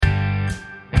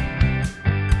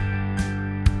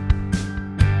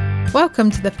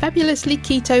Welcome to the Fabulously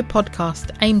Keto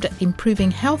podcast, aimed at improving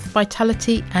health,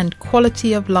 vitality and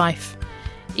quality of life.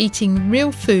 Eating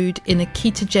real food in a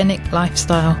ketogenic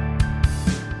lifestyle.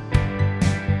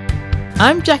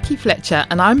 I'm Jackie Fletcher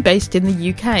and I'm based in the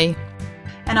UK.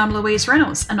 And I'm Louise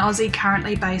Reynolds, an Aussie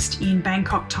currently based in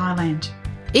Bangkok, Thailand.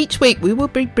 Each week we will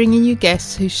be bringing you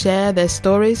guests who share their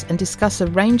stories and discuss a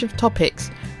range of topics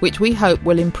which we hope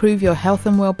will improve your health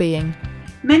and well-being.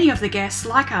 Many of the guests,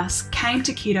 like us, came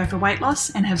to keto for weight loss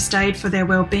and have stayed for their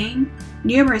well-being,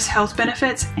 numerous health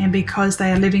benefits, and because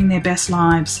they are living their best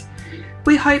lives.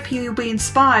 We hope you'll be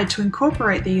inspired to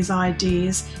incorporate these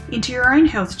ideas into your own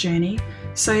health journey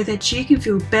so that you can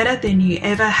feel better than you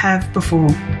ever have before.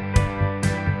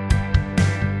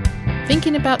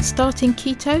 Thinking about starting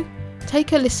keto?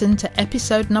 Take a listen to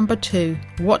episode number 2,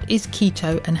 What is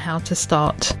Keto and How to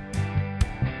Start.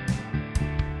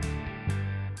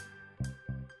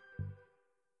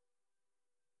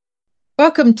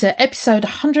 Welcome to episode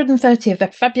 130 of the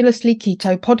Fabulously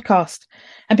Keto podcast.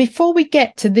 And before we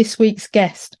get to this week's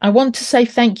guest, I want to say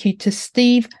thank you to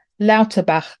Steve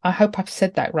Lauterbach. I hope I've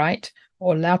said that right,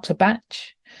 or Lauterbach,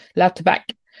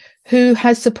 who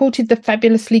has supported the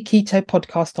Fabulously Keto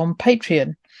podcast on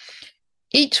Patreon.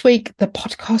 Each week, the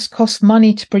podcast costs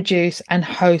money to produce and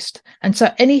host, and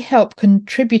so any help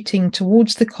contributing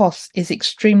towards the costs is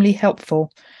extremely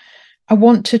helpful. I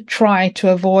want to try to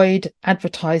avoid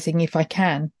advertising if I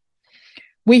can.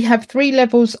 We have 3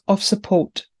 levels of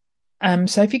support.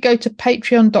 So if you go to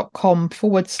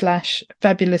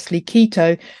patreon.com/fabulously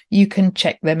keto, you can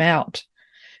check them out.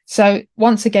 So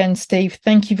once again, Steve,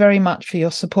 thank you very much for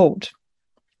your support.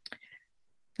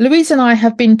 Louise and I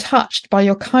have been touched by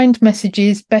your kind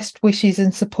messages, best wishes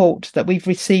and support that we've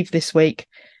received this week.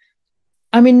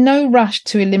 I'm in no rush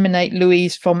to eliminate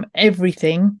Louise from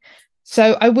everything,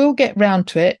 so I will get round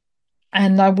to it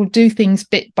and I will do things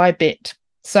bit by bit.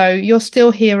 So you'll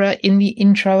still hear her in the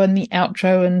intro and the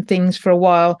outro and things for a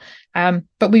while,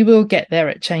 but we will get there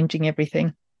at changing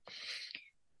everything.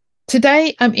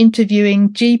 Today I'm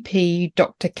interviewing GP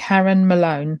Dr. Karen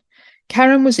Malone.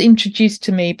 Karen was introduced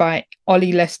to me by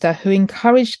Ollie Lester, who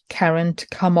encouraged Karen to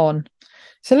come on.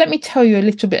 So let me tell you a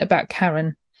little bit about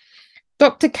Karen.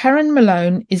 Dr. Karen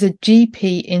Malone is a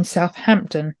GP in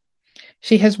Southampton.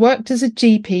 She has worked as a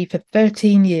GP for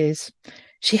 13 years.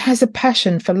 She has a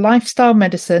passion for lifestyle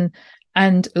medicine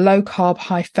and low-carb,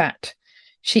 high-fat.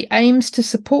 She aims to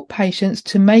support patients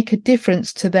to make a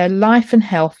difference to their life and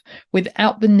health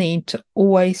without the need to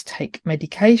always take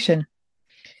medication.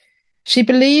 She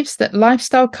believes that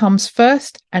lifestyle comes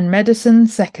first and medicine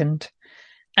second,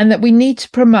 and that we need to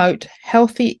promote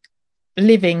healthy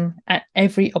living at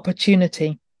every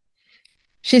opportunity.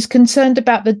 She's concerned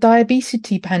about the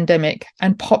diabetes pandemic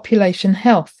and population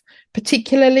health,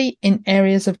 particularly in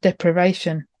areas of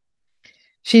deprivation.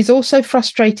 She's also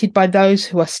frustrated by those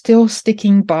who are still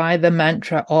sticking by the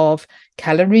mantra of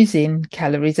calories in,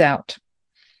 calories out.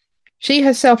 She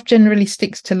herself generally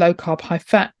sticks to low-carb,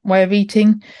 high-fat way of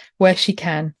eating where she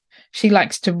can. She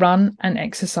likes to run and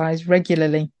exercise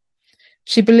regularly.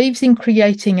 She believes in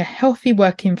creating a healthy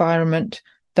work environment,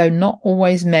 though not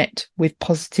always met with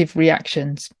positive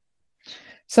reactions.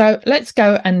 So let's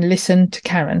go and listen to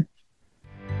Karen.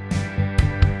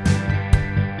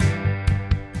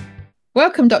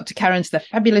 Welcome, Dr. Karen, to the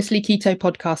Fabulously Keto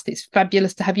podcast. It's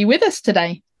fabulous to have you with us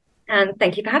today. And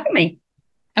thank you for having me.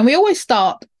 And we always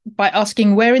start by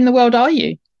asking, where in the world are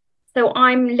you? So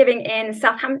I'm living in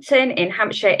Southampton in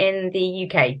Hampshire in the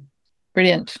UK.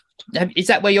 Brilliant. Is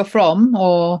that where you're from,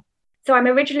 or? So I'm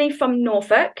originally from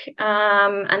Norfolk,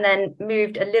 and then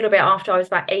moved a little bit after I was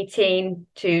about 18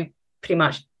 to pretty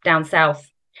much down south,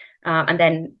 and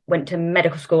then went to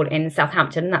medical school in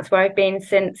Southampton. That's where I've been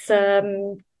since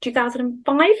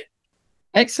 2005.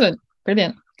 Excellent.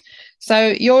 Brilliant. So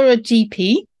you're a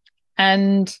GP,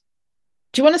 and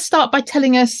do you want to start by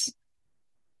telling us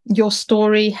your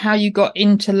story, how you got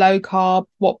into low carb,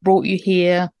 what brought you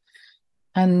here,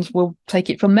 and we'll take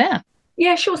it from there.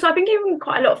 Yeah, sure. So I've been giving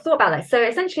quite a lot of thought about this. So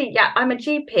essentially, I'm a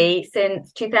GP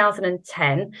since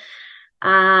 2010.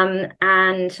 And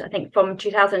I think from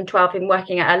 2012, I've been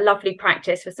working at a lovely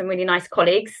practice with some really nice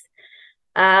colleagues.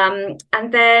 And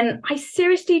then I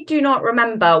seriously do not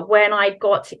remember when I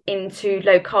got into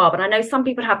low carb. And I know some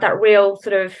people have that real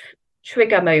sort of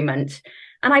trigger moment.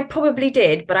 And I probably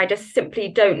did, but I just simply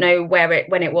don't know when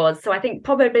it was. So I think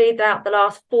probably that the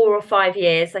last 4 or 5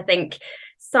 years, I think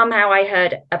somehow I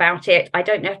heard about it. I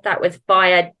don't know if that was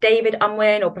via David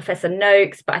Unwin or Professor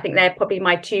Noakes, but I think they're probably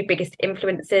my 2 biggest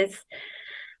influencers.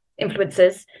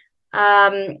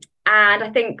 And I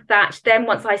think that then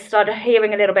once I started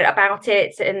hearing a little bit about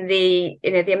it and the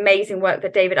amazing work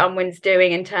that David Unwin's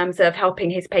doing in terms of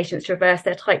helping his patients reverse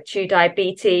their type 2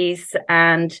 diabetes,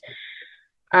 and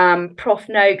Prof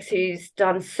Noakes, who's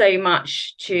done so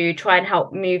much to try and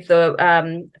help move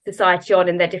the society on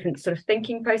in their different sort of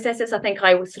thinking processes, I think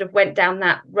I sort of went down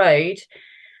that road.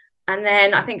 And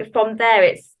then I think from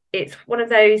there, it's one of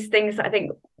those things that I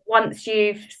think once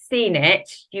you've seen it,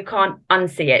 you can't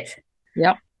unsee it.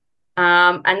 Yeah.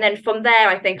 And then from there,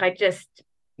 I think I just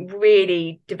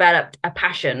really developed a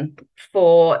passion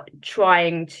for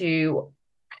trying to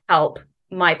help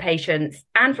my patients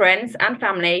and friends and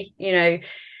family,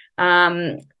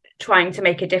 trying to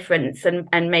make a difference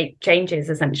and make changes,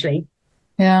 essentially.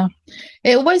 Yeah.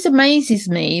 It always amazes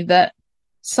me that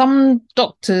some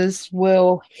doctors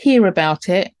will hear about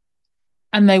it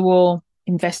and they will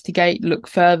investigate, look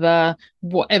further,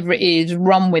 whatever it is,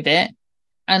 run with it.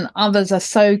 And others are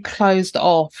so closed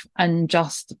off and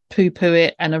just poo-poo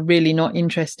it and are really not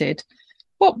interested.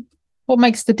 What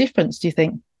makes the difference, do you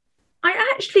think?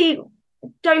 I actually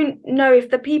don't know if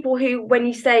the people who, when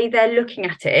you say they're looking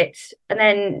at it and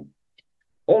then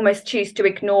almost choose to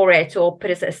ignore it or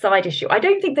put it as a side issue, I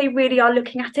don't think they really are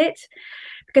looking at it.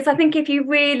 Because I think if you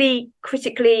really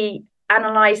critically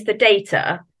analyse the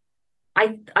data,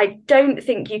 I don't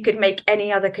think you could make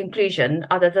any other conclusion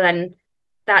other than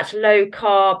that low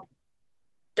carb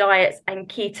diets and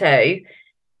keto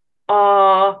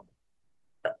are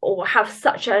or have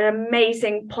such an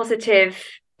amazing positive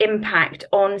impact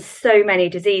on so many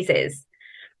diseases.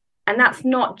 And that's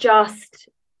not just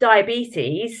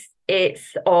diabetes,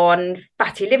 it's on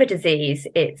fatty liver disease,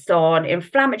 it's on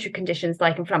inflammatory conditions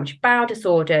like inflammatory bowel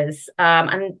disorders,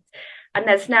 and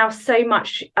there's now so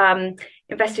much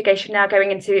investigation now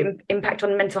going into impact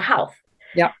on mental health.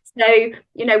 Yeah. So,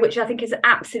 which I think is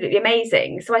absolutely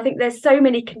amazing. So I think there's so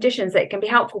many conditions that it can be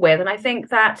helpful with. And I think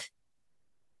that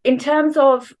in terms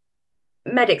of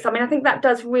medics, I think that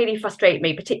does really frustrate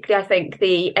me, particularly I think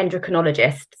the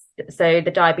endocrinologists, so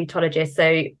the diabetologists.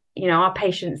 So, our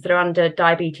patients that are under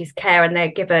diabetes care and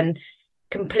they're given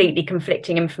completely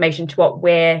conflicting information to what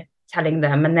we're telling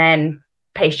them. And then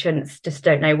patients just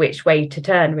don't know which way to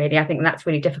turn, really. I think that's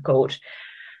really difficult.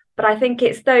 But I think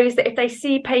it's those that if they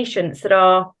see patients that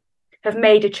have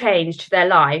made a change to their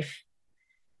life,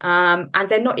 and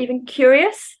they're not even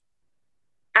curious,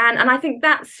 and I think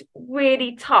that's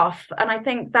really tough. And I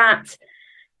think that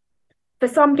for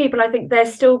some people, I think they're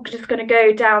still just going to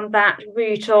go down that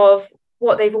route of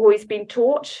what they've always been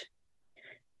taught.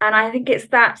 And I think it's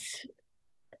that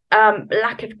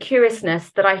lack of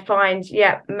curiousness that I find,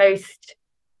 most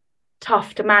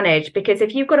tough to manage. Because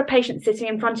if you've got a patient sitting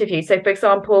in front of you, so for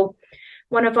example,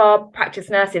 one of our practice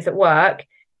nurses at work,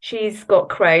 she's got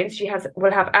Crohn's.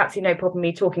 Will have absolutely no problem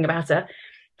me talking about her.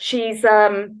 She's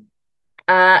been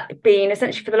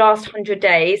essentially for the last 100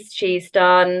 days, she's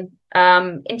done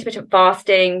intermittent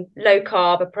fasting, low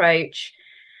carb approach.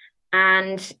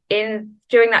 And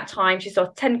during that time, she's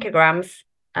lost 10 kilograms.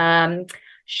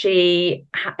 She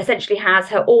essentially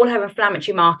has all her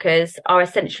inflammatory markers are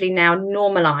essentially now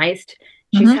normalized.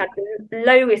 She's had the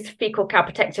lowest fecal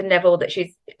calprotectin level that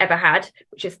she's ever had,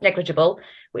 which is negligible,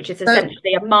 which is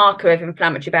essentially a marker of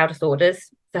inflammatory bowel disorders.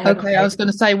 Okay, I was going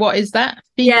to say, what is that?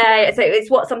 Yeah, so it's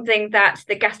something that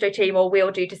the gastro team or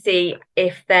we'll do to see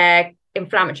if their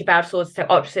inflammatory bowel disorders, so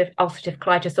ulcerative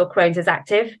colitis or Crohn's, is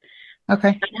active.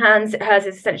 Okay. And hers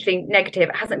is essentially negative.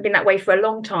 It hasn't been that way for a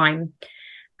long time.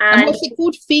 And what's it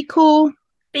called?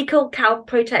 Fecal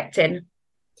calprotectin.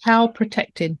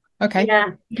 Calprotectin. Okay.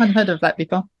 Yeah. I hadn't heard of that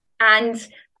before. And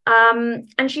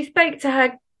she spoke to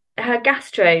her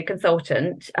gastro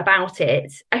consultant about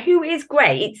it, who is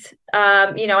great.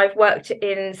 I've worked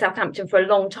in Southampton for a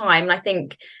long time, and I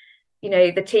think,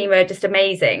 the team are just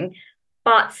amazing.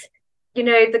 But,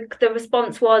 the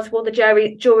response was, well,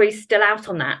 the jury's still out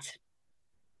on that.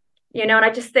 And I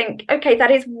just think, okay,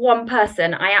 that is one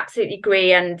person. I absolutely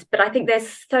agree. But I think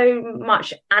there's so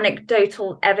much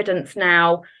anecdotal evidence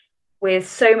now with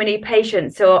so many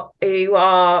patients who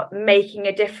are making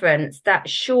a difference that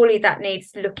surely that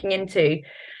needs looking into.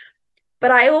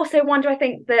 But I also wonder, I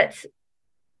think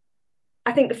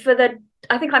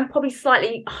I'm probably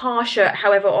slightly harsher,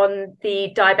 however, on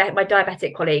my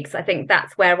diabetic colleagues. I think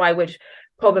that's where I would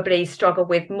probably struggle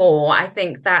with more. I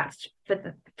think that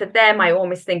for them, I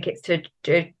almost think it's to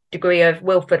a degree of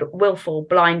willful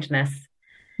blindness.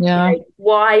 Yeah.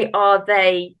 Why are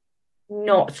they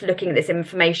not looking at this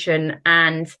information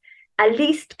and at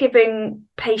least giving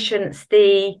patients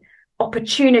the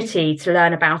opportunity to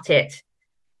learn about it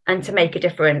and to make a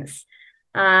difference?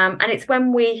 And it's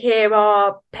when we hear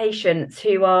our patients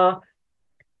who are,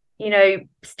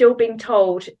 still being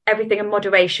told everything in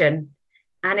moderation,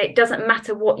 and it doesn't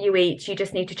matter what you eat, you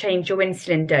just need to change your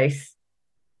insulin dose,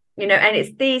 and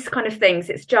it's these kind of things.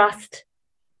 It's just,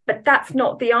 but that's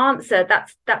not the answer.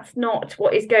 That's not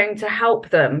what is going to help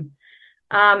them.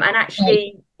 And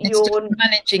actually, it's just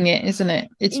managing it, isn't it?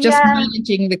 It's just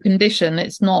managing the condition.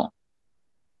 It's not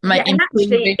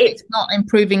it's not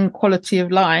improving quality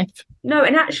of life. No,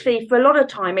 and actually, for a lot of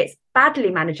time, it's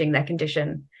badly managing their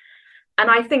condition. And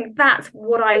I think that's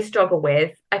what I struggle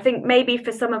with. I think maybe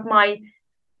for some of my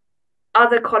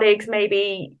other colleagues,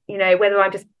 maybe, whether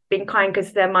I'm just being kind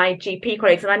because they're my GP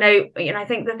colleagues. And I know, I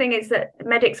think the thing is that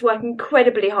medics work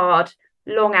incredibly hard,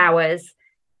 long hours,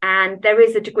 and there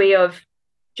is a degree of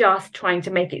just trying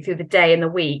to make it through the day and the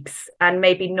weeks, and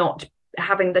maybe not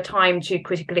having the time to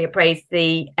critically appraise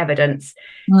the evidence.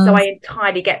 So I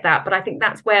entirely get that. But I think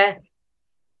that's where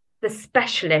the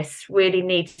specialists really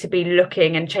need to be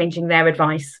looking and changing their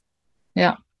advice.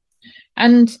 Yeah.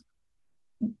 And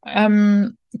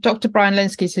Dr. Brian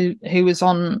Lenskis, who was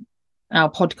on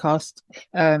our podcast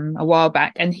a while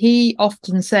back, and he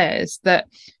often says that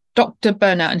doctor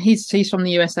burnout, and he's from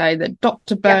the USA, that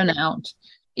doctor burnout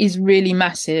is really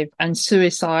massive, and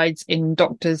suicides in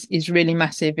doctors is really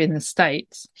massive in the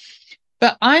States.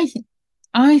 But I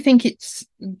think it's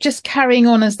just carrying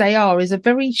on as they are is a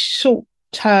very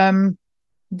short-term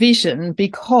vision,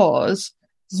 because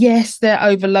yes, they're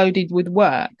overloaded with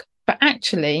work, but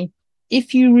actually,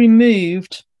 if you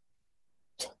removed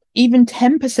even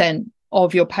 10%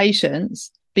 of your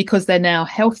patients because they're now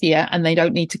healthier and they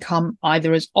don't need to come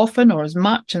either as often or as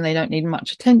much, and they don't need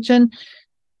much attention,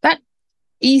 that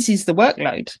eases the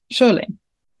workload, surely.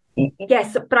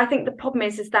 Yes, but I think the problem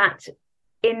is that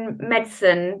in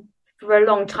medicine, for a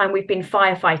long time, we've been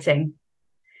firefighting.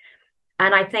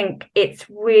 And I think it's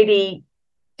really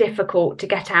difficult to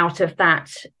get out of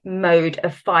that mode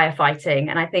of firefighting.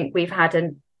 And I think we've had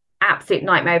an absolute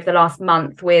nightmare over the last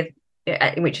month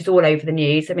which is all over the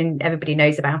news. I mean, everybody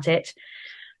knows about it.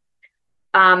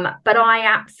 But I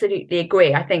absolutely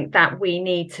agree. I think that we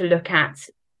need to look at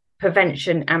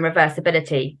prevention and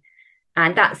reversibility.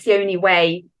 And that's the only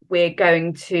way we're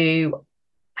going to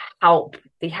help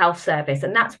the health service.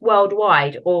 And that's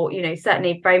worldwide, or,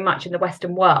 certainly very much in the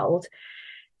Western world.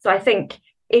 So I think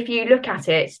if you look at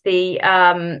it, the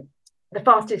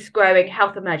fastest growing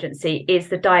health emergency is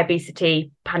the diabetes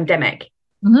pandemic.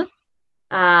 Mm-hmm.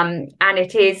 And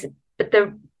it is, but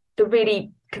the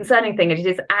really concerning thing, it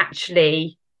is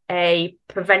actually a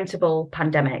preventable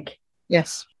pandemic.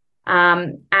 Yes.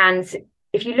 And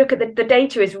if you look at the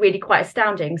data is really quite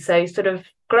astounding. So sort of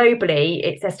globally,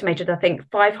 it's estimated, I think,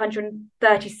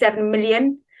 537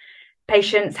 million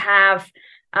patients have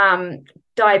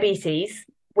diabetes,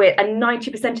 and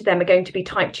 90% of them are going to be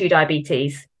type 2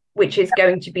 diabetes, which is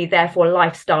going to be therefore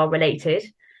lifestyle related.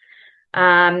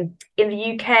 In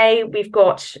the UK, we've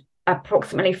got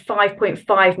approximately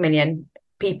 5.5 million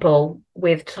people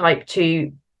with type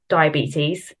 2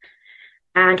 diabetes.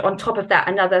 And on top of that,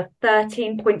 another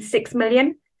 13.6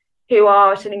 million who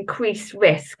are at an increased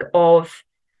risk of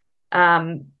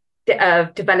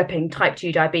developing type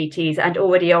 2 diabetes, and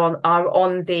already are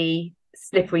on the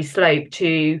slippery slope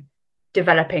to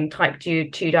developing type 2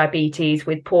 diabetes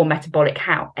with poor metabolic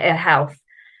health.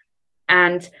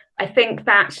 And I think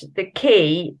that the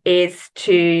key is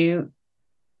to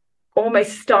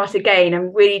almost start again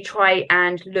and really try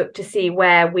and look to see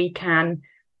where we can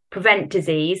prevent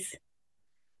disease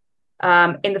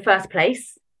in the first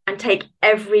place, and take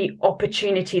every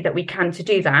opportunity that we can to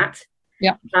do that.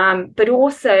 Yeah. But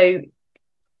also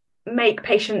make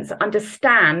patients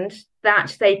understand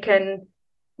that they can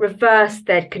reverse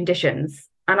their conditions.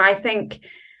 And I think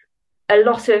a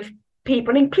lot of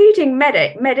people, including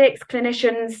medics,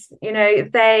 clinicians,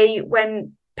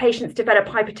 when patients develop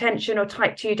hypertension or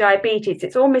type 2 diabetes,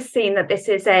 it's almost seen that this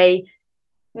is a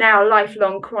now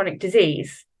lifelong chronic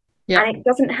disease. Yeah. And it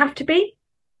doesn't have to be.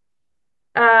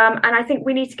 And I think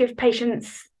we need to give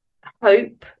patients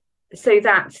hope so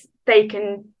that they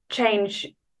can change,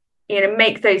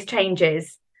 make those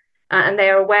changes, and they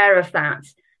are aware of that.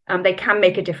 They can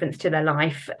make a difference to their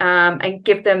life, and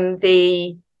give them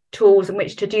the tools in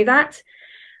which to do that.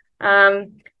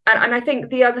 And I think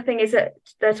the other thing is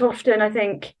that often, I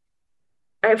think,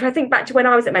 if I think back to when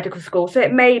I was at medical school, so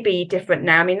it may be different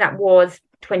now. I mean, that was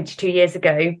 22 years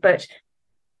ago, but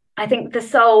I think the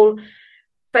sole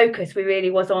focus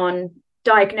really was on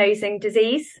diagnosing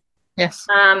disease. Yes.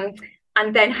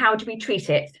 And then how do we treat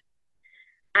it?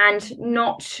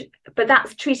 But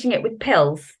that's treating it with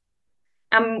pills.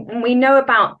 We know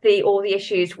about all the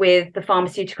issues with the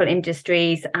pharmaceutical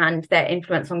industries and their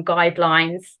influence on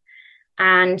guidelines.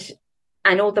 And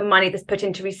and all the money that's put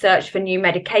into research for new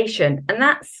medication. And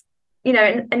that's,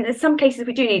 and in some cases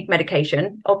we do need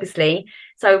medication, obviously.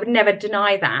 So I would never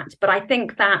deny that. But I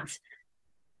think that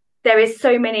there is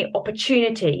so many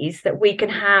opportunities that we can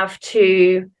have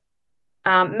to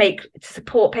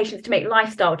support patients to make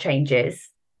lifestyle changes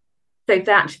so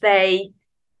that they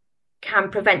can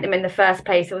prevent them in the first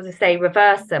place, or as I say,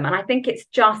 reverse them. And I think it's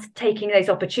just taking those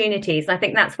opportunities. And I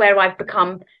think that's where I've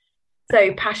become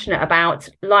so passionate about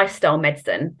lifestyle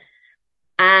medicine.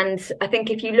 And I think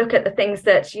if you look at the things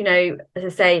that, as I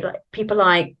say, like people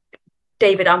like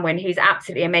David Unwin, who's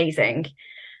absolutely amazing,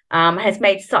 has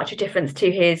made such a difference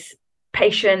to his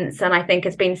patients, and I think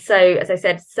has been so, as I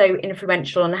said, so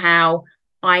influential on how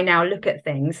I now look at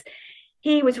things.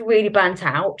 He was really burnt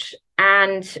out,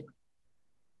 and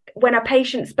when a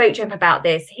patient spoke to him about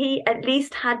this, he at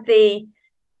least had the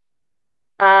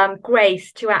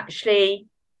grace to actually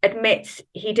admit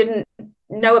he didn't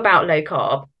know about low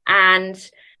carb, and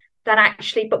that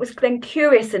actually, but was then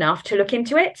curious enough to look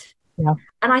into it. Yeah.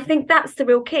 And I think that's the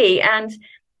real key. And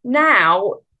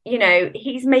now,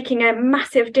 he's making a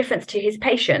massive difference to his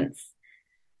patients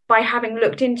by having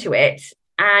looked into it,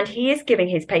 and he is giving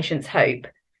his patients hope.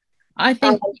 I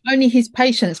think only his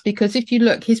patients, because if you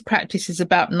look, his practice is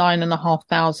about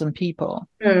 9,500 people,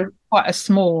 quite a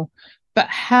small, but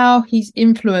how he's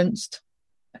influenced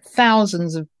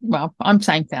thousands of, well, I'm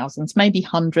saying thousands, maybe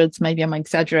hundreds, maybe I'm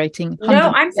exaggerating.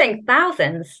 No, I'm saying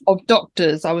thousands of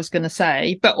doctors, I was going to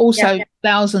say, but also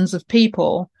thousands of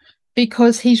people,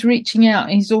 because he's reaching out.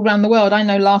 He's all around the world. I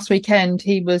know last weekend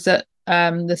he was at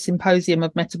the Symposium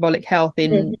of Metabolic Health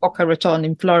in Boca Raton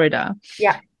in Florida.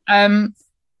 Yeah.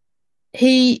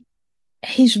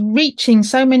 He's reaching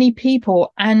so many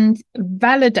people and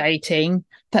validating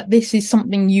that this is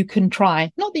something you can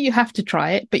try. Not that you have to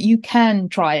try it, but you can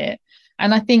try it.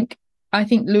 And I think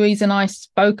Louise and I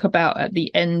spoke about at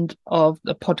the end of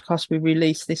the podcast we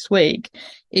released this week,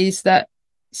 is that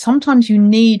sometimes you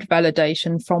need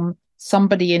validation from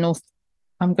somebody in,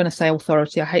 I'm going to say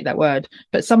authority, I hate that word,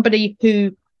 but somebody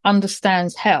who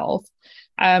understands health,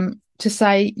 to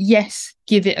say, yes,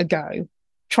 give it a go.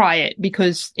 Try it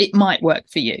because it might work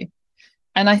for you.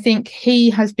 And I think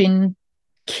he has been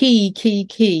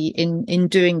key in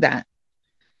doing that.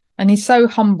 And he's so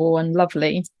humble and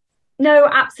lovely. No,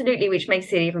 absolutely, which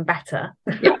makes it even better.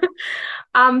 Yeah.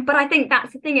 But I think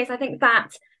that's the thing is, I think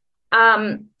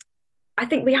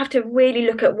we have to really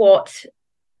look at what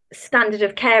standard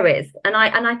of care is. And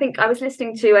I think I was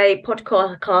listening to a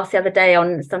podcast the other day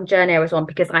on some journey I was on,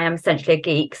 because I am essentially a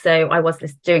geek. So I was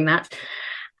doing that.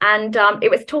 And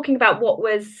it was talking about what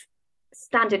was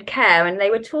standard care. And they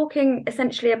were talking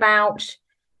essentially about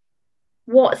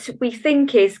what we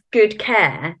think is good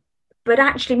care, but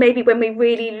actually maybe when we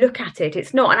really look at it,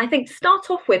 it's not. And I think to start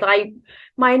off with,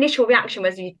 my initial reaction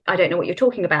was, I don't know what you're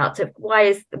talking about. Why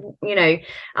is,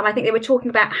 I think they were talking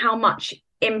about how much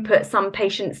input some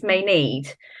patients may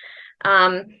need.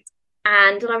 And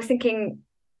I was thinking,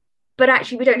 but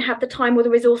actually we don't have the time or the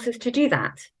resources to do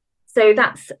that. So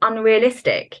that's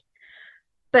unrealistic.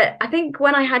 But I think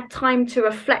when I had time to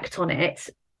reflect on it,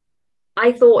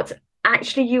 I thought,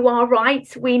 actually, you are right.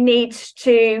 We need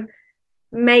to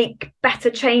make better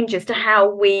changes to how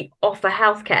we offer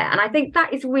healthcare. And I think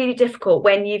that is really difficult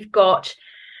when you've got,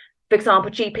 for example,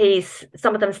 GPs,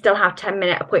 some of them still have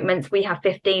 10-minute appointments. We have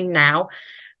 15 now,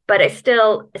 but it's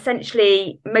still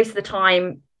essentially most of the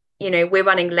time, we're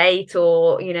running late,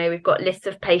 or, we've got lists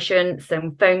of patients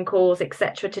and phone calls,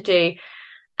 etc. to do.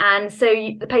 And so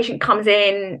the patient comes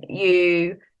in,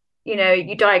 you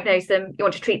diagnose them, you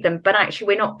want to treat them, but actually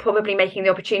we're not probably making the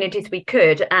opportunities we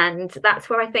could. And that's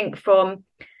where I think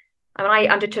I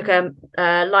undertook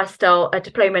a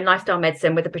diploma in lifestyle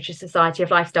medicine with the British Society of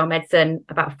Lifestyle Medicine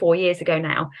about 4 years ago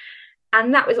now.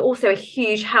 And that was also a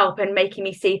huge help in making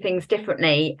me see things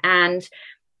differently. And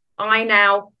I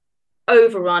now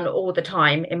overrun all the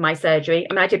time in my surgery.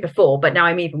 I mean, I did before, but now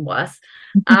I'm even worse.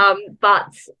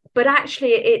 But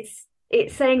actually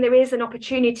it's saying there is an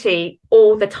opportunity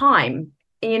all the time,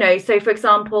 so for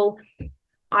example,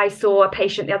 I saw a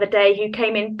patient the other day who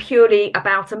came in purely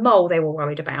about a mole they were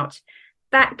worried about.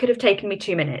 That could have taken me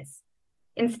 2 minutes.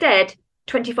 Instead,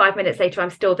 25 minutes later, I'm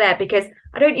still there because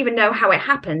I don't even know how it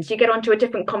happens. You get onto a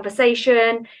different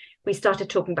conversation. We started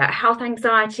talking about health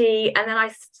anxiety, and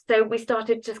then we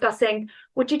started discussing,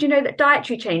 well, did you know that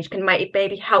dietary change can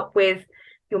maybe help with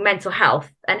your mental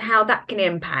health and how that can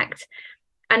impact?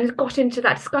 And got into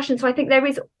that discussion. So I think there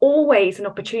is always an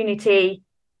opportunity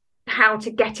how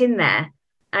to get in there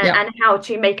and how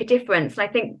to make a difference. And I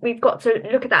think we've got to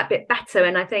look at that a bit better.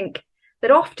 And I think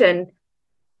that often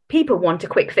people want a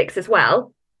quick fix as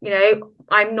well.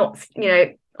 I'm not,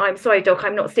 I'm sorry, doc,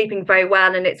 I'm not sleeping very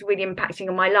well and it's really impacting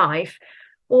on my life.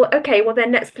 Well, okay, well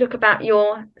then let's look about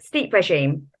your sleep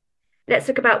regime. Let's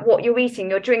look about what you're eating,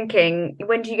 you're drinking,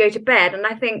 when do you go to bed? And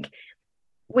I think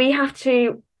we're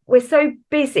so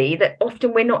busy that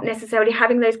often we're not necessarily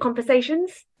having those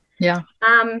conversations. Yeah.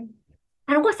 And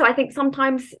also I think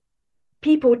sometimes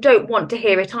people don't want to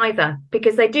hear it either,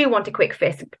 because they do want a quick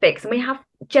fix. And we have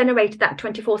generated that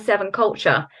 24/7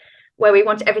 culture where we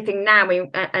want everything now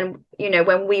and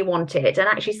when we want it. And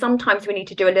actually sometimes we need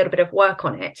to do a little bit of work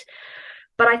on it.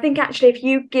 But I think actually if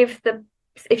you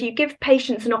give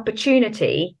patients an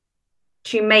opportunity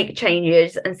to make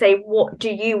changes and say, what do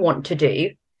you want to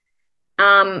do?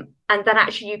 And that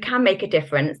actually you can make a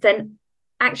difference, then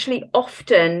actually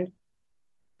often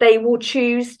they will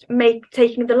choose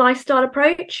taking the lifestyle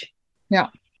approach. Yeah.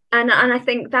 And I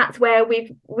think that's where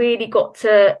we've really got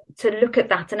to look at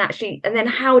that and then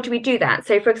how do we do that?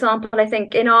 So for example, I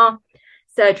think in our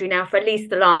surgery now for at least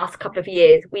the last couple of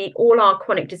years, all our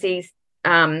chronic disease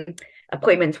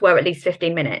appointments were at least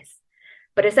 15 minutes.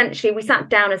 But essentially we sat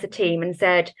down as a team and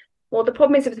said, well, the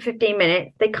problem is with the 15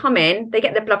 minutes, they come in, they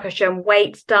get their blood pressure and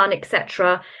weight done,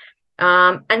 etc.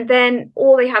 And then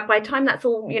all they have, by the time that's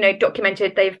all,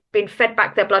 documented, they've been fed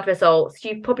back their blood results.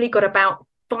 You've probably got about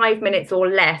 5 minutes or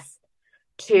less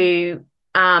to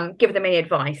give them any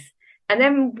advice. And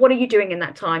then what are you doing in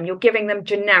that time? You're giving them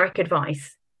generic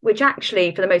advice, which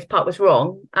actually for the most part was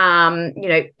wrong.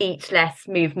 Eat less,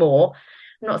 move more.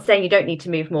 I'm not saying you don't need to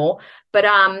move more, but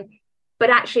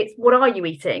actually it's what are you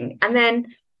eating? And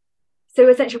then, so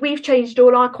essentially we've changed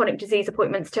all our chronic disease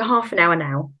appointments to half an hour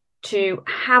now to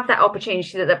have that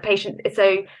opportunity that the patient,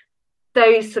 so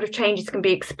those sort of changes can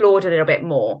be explored a little bit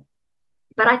more.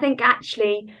 But I think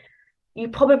actually you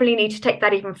probably need to take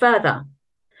that even further.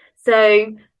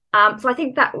 So I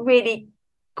think that really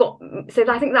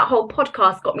I think that whole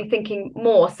podcast got me thinking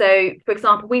more. So for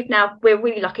example, we're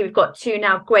really lucky, we've got 2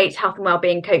 now great health and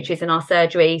wellbeing coaches in our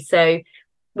surgery, so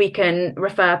we can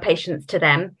refer patients to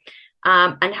them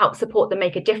and help support them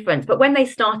make a difference. But when they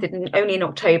started only in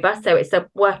October, so it's a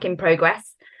work in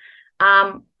progress,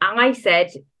 I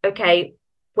said, okay,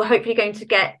 we're hopefully going to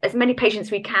get as many patients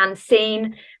we can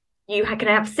seen. You can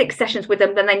have 6 sessions with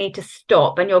them, then they need to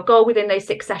stop. And your goal within those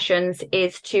 6 sessions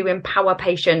is to empower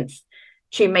patients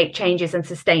to make changes and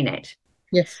sustain it.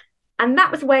 Yes. And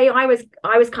that was where I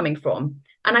was coming from.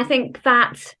 And I think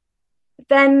that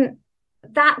then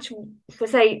that for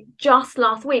say just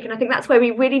last week, and I think that's where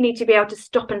we really need to be able to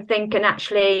stop and think and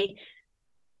actually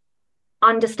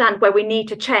understand where we need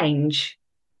to change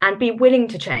and be willing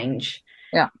to change.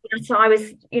 Yeah. So I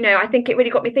was, I think it really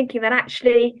got me thinking that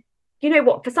actually,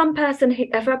 for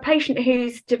for a patient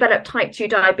who's developed type 2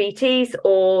 diabetes,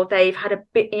 or they've had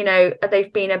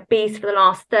they've been obese for the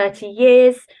last 30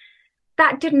 years,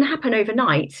 that didn't happen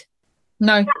overnight.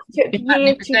 No. That took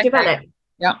years to develop.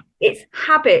 Yeah. It's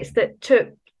habits that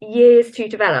took years to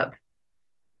develop.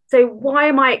 So why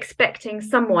am I expecting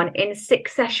someone in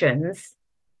 6 sessions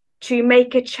to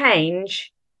make a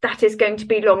change that is going to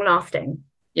be long lasting?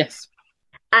 Yes.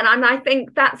 And I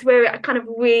think that's where I kind of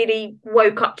really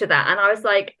woke up to that. And I was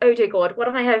like, oh dear God, what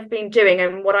I have been doing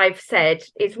and what I've said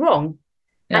is wrong.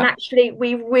 Yeah. And actually,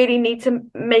 we really need to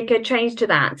make a change to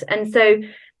that. And so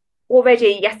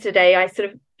already yesterday, I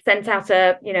sort of sent out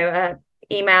a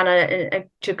email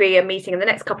to agree a meeting in the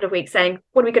next couple of weeks saying,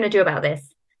 what are we going to do about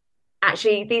this?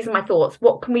 Actually, these are my thoughts.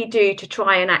 What can we do to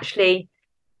try and actually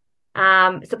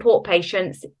support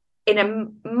patients in a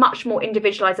much more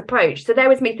individualized approach? So there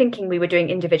was me thinking we were doing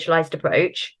individualized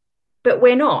approach, but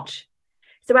we're not.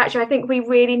 So actually, I think we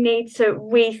really need to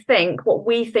rethink what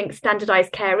we think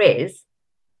standardized care is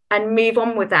and move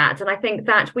on with that. And I think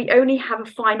that we only have a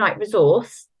finite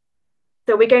resource.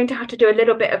 So we're going to have to do a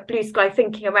little bit of blue sky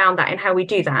thinking around that and how we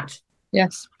do that.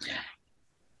 Yes.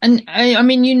 And I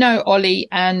mean, Ollie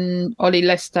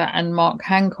Lester and Mark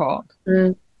Hancock.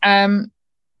 The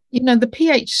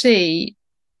PHC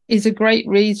is a great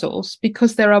resource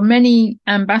because there are many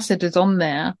ambassadors on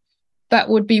there that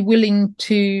would be willing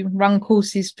to run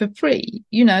courses for free.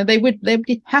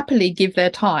 They'd happily give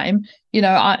their time.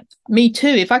 Me too.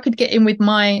 If I could get in with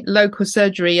my local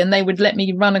surgery and they would let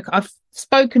me run I've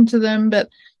spoken to them, but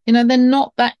they're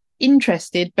not that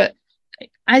interested. But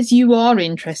as you are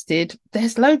interested,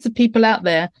 there's loads of people out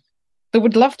there that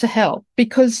would love to help,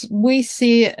 because we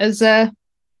see it as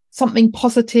something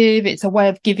positive. It's a way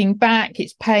of giving back.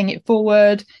 It's paying it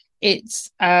forward. It's,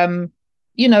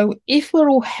 if we're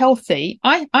all healthy,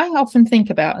 I often think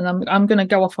about, and I'm going to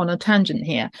go off on a tangent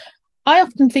here. I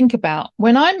often think about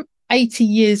when I'm 80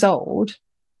 years old,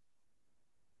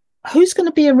 who's going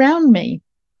to be around me?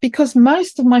 because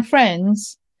most of my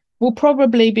friends will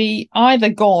probably be either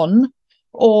gone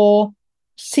or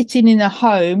sitting in a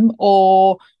home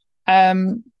or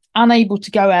unable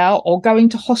to go out or going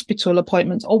to hospital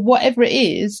appointments or whatever it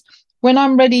is. When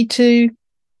I'm ready to,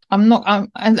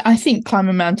 I think climb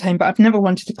a mountain, but I've never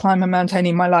wanted to climb a mountain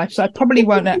in my life. So I probably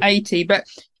won't at 80, but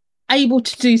able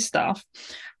to do stuff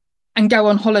and go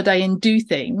on holiday and do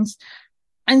things.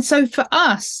 And so for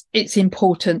us, it's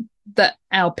important that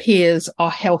our peers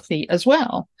are healthy as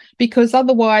well, because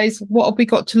otherwise, what have we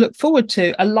got to look forward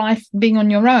to? A life being on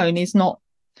your own is not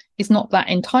that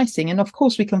enticing. And of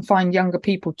course, we can find younger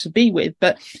people to be with,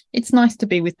 but it's nice to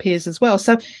be with peers as well.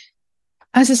 So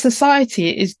as a society,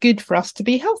 it is good for us to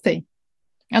be healthy.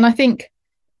 And I think,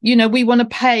 we want to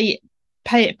pay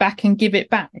it back and give it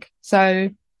back. So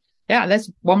yeah,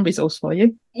 there's one resource for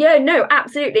you. Yeah, no,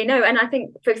 absolutely. No. And I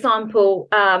think, for example,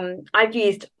 I've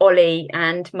used Ollie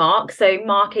and Mark. So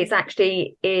Mark is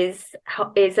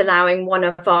allowing one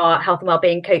of our health and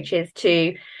wellbeing coaches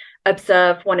to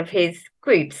observe one of his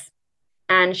groups.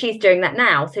 And she's doing that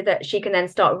now so that she can then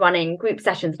start running group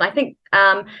sessions. And I think,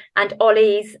 and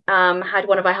Ollie's had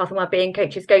one of our health and wellbeing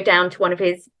coaches go down to one of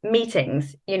his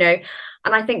meetings, and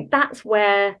I think that's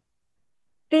where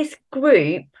this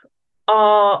group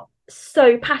are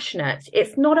so passionate.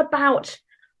 It's not about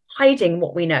hiding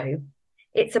what we know.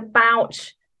 It's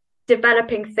about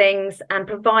developing things and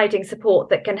providing support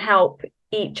that can help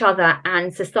each other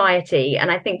and society. And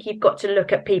I think you've got to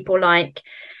look at people like,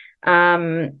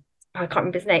 I can't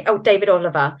remember his name. Oh, David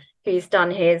Oliver, who's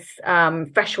done his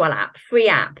Freshwell app, free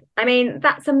app. I mean,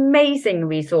 that's amazing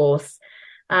resource.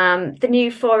 The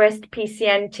New Forest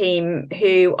PCN team,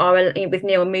 who are with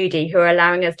Neil Moody, who are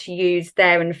allowing us to use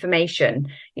their information,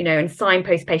 and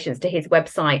signpost patients to his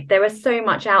website. There is so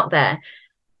much out there.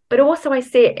 But also I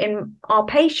see it in our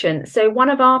patients. So one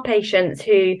of our patients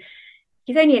he's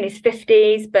only in his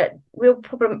 50s, but real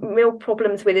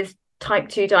problems with his type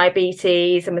 2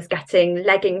 diabetes and was getting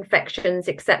leg infections,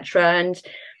 etc.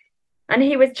 And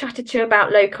he was chatted to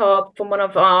about low carb from one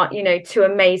of our, two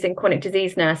amazing chronic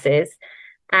disease nurses.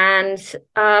 And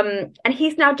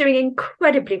he's now doing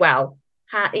incredibly well.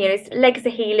 His legs are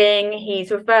healing.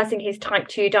 He's reversing his type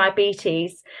 2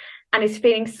 diabetes and is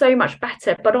feeling so much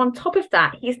better. But on top of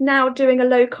that, he's now doing a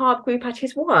low carb group at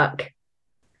his work.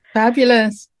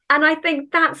 Fabulous. And I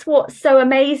think that's what's so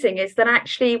amazing, is that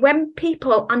actually when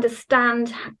people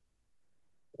understand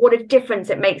what a difference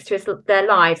it makes to their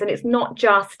lives, and it's not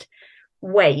just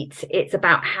weight, it's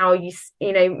about how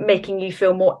making you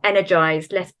feel more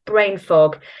energized, less brain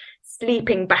fog,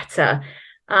 sleeping better,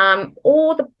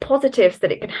 all the positives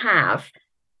that it can have.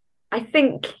 I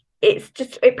think it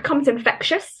becomes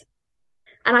infectious.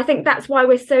 And I think that's why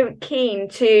we're so keen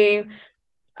to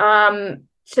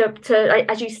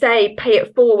as you say, pay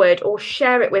it forward or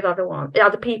share it with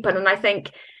other people. And I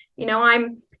think,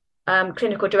 I'm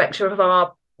clinical director of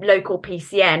our local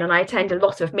PCN, and I attend a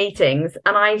lot of meetings,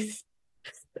 and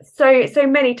so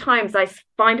many times I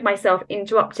find myself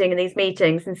interrupting in these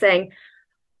meetings and saying,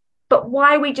 but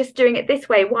why are we just doing it this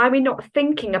way? Why are we not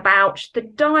thinking about the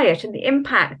diet and the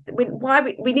impact?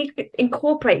 Why we need to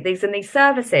incorporate these in these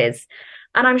services?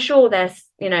 And I'm sure they're,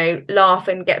 laugh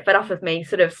and get fed off of me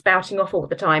sort of spouting off all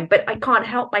the time, but I can't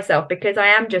help myself because I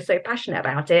am just so passionate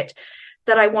about it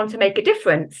that I want to make a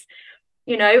difference,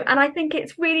 and I think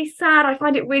it's really sad. I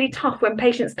find it really tough when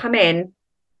patients come in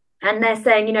and they're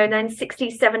saying, they're in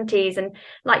 60s, 70s, and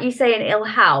like you say, in ill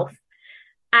health.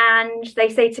 And they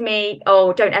say to me,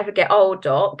 oh, don't ever get old,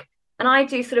 doc. And I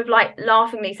do sort of like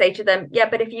laughingly say to them, yeah,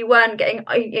 but if you weren't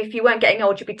getting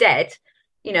old, you'd be dead.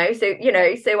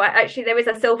 So actually there is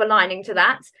a silver lining to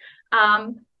that.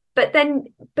 But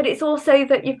it's also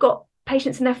that you've got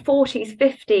patients in their 40s,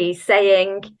 50s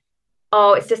saying,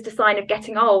 oh, it's just a sign of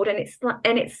getting old. And it's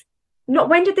not,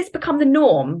 when did this become the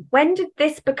norm? When did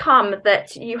this become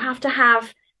that you have to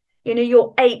have,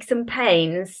 your aches and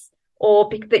pains, or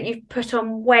that you've put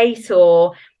on weight,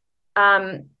 or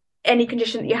any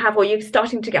condition that you have, or you're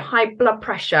starting to get high blood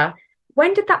pressure?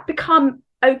 When did that become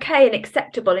okay and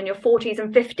acceptable in your 40s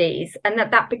and 50s, and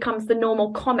that becomes the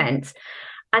normal comment?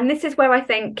 And this is where I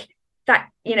think that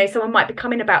someone might be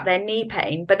coming about their knee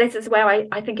pain, but this is where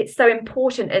I think it's so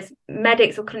important as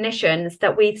medics or clinicians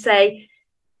that we say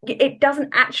it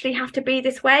doesn't actually have to be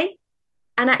this way,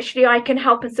 and actually I can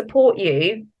help and support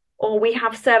you, or we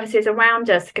have services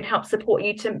around us that can help support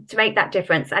you to make that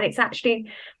difference. And it's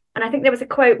actually, and I think there was a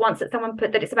quote once that someone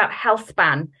put that it's about health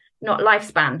span, not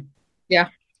lifespan. Yeah.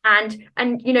 And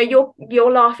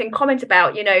your laughing comment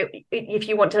about, if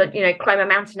you want to, climb a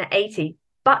mountain at 80,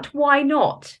 but why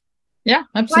not? Yeah,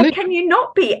 absolutely. Why can you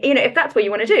not be, if that's what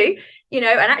you want to do, and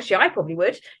actually I probably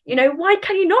would, why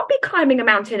can you not be climbing a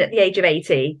mountain at the age of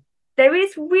 80? There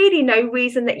is really no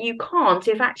reason that you can't,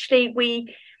 if actually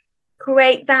we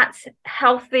create that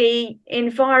healthy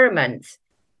environment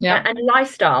and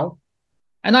lifestyle.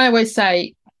 And I always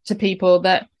say to people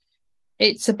that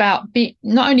it's about being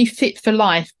not only fit for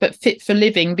life, but fit for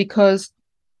living, because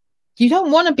you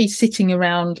don't want to be sitting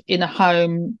around in a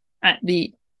home at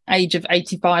the age of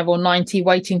 85 or 90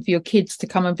 waiting for your kids to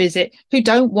come and visit, who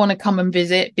don't want to come and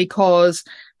visit because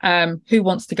who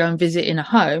wants to go and visit in a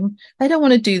home? They don't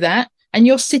want to do that. And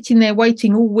you're sitting there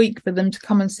waiting all week for them to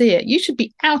come and see it. You should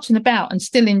be out and about and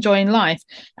still enjoying life.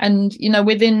 And,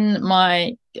 within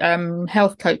my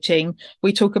health coaching,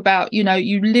 we talk about, you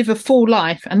live a full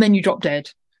life and then you drop dead.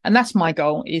 And that's my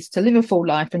goal, is to live a full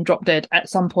life and drop dead at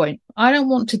some point. I don't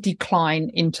want to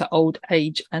decline into old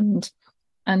age and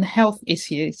health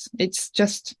issues. It's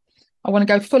just, I want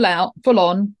to go full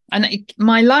on. And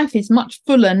my life is much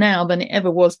fuller now than it ever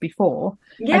was before.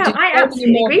 Yeah, I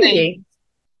absolutely agree with you.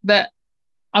 That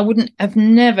I wouldn't have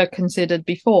never considered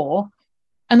before.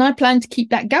 And I plan to keep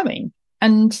that going.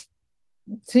 And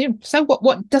so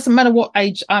what doesn't matter what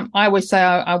age. I always say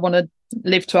I want to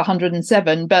live to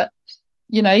 107, but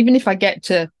even if I get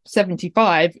to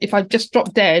 75, if I just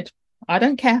drop dead, I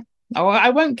don't care. Oh, I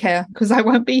won't care, because I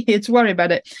won't be here to worry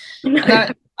about it.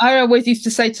 I always used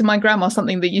to say to my grandma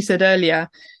something that you said earlier.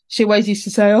 She always used to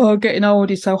say, "Oh, getting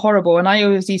old is so horrible." And I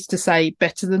always used to say,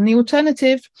 better than the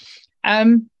alternative.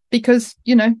 Because,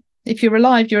 if you're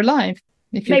alive, you're alive.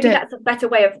 If you're maybe dead, that's a better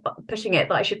way of pushing it,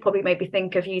 that I should probably maybe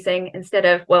think of using, instead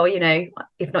of, well,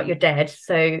 if not, you're dead.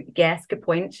 So yes, good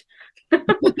point. But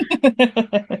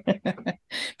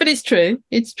it's true.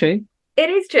 It's true. It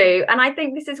is true. And I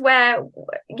think this is where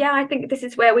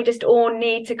we just all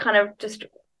need to kind of just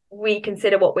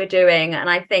reconsider what we're doing. And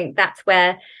I think that's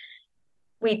where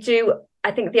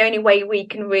I think the only way we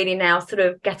can really now sort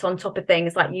of get on top of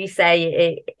things, like you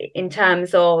say, in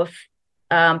terms of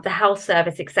the health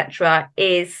service, etc.,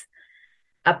 is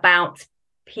about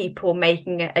people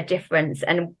making a difference.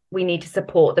 And we need to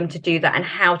support them to do that, and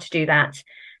how to do that.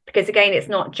 Because again, it's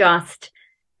not just,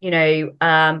 for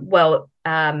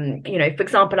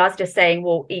example, I was just saying,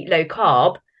 well, eat low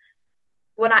carb.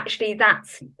 Well, actually,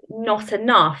 that's not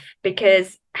enough,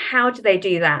 because how do they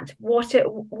do that? What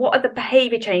are the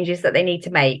behavior changes that they need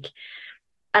to make?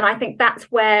 And I think that's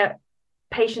where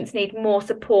patients need more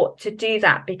support to do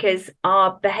that, because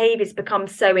our behaviors become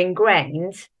so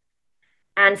ingrained,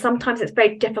 and sometimes it's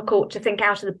very difficult to think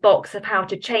out of the box of how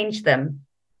to change them.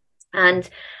 And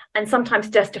sometimes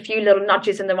just a few little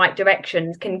nudges in the right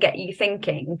direction can get you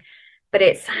thinking. But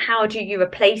it's, how do you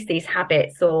replace these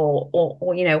habits or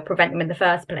prevent them in the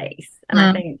first place? And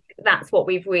I think that's what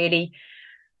we've really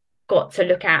got to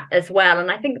look at as well.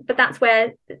 And I think, but that's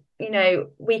where,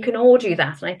 we can all do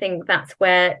that. And I think that's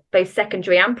where both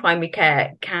secondary and primary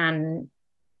care can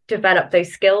develop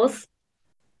those skills.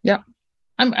 Yeah.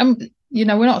 We're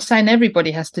not saying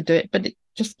everybody has to do it, but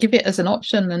just give it as an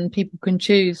option and people can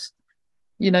choose.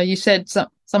 You said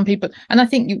some people, and I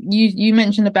think you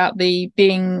mentioned about the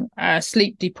being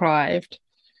sleep deprived.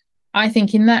 I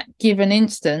think in that given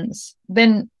instance,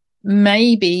 then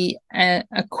maybe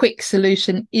a quick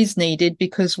solution is needed,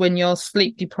 because when you're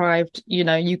sleep deprived,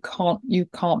 you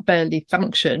can't barely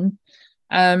function.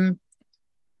 But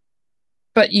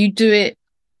you do it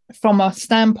from a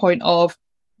standpoint of,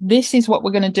 this is what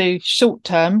we're going to do short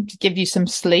term to give you some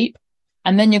sleep,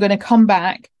 and then you're going to come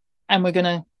back and we're going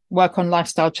to work on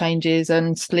lifestyle changes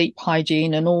and sleep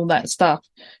hygiene and all that stuff.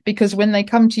 Because when they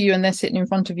come to you and they're sitting in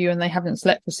front of you and they haven't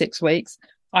slept for 6 weeks,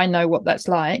 I know what that's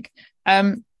like.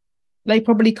 They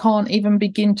probably can't even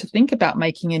begin to think about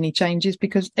making any changes,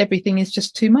 because everything is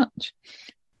just too much.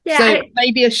 Yeah, so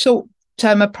maybe a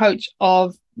short-term approach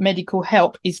of medical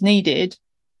help is needed,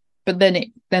 but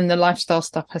then the lifestyle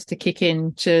stuff has to kick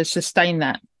in to sustain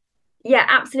that. Yeah,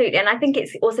 absolutely. And I think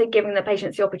it's also giving the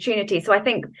patients the opportunity. So I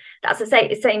think that's the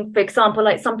same, for example,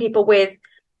 like some people with,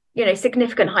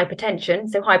 significant hypertension,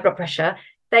 so high blood pressure,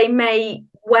 they may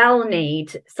well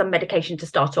need some medication to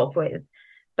start off with.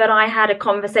 But I had a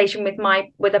conversation with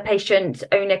a patient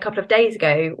only a couple of days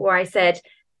ago where I said,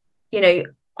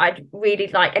 I'd really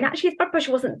like, and actually his blood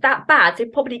pressure wasn't that bad, so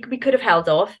probably we could have held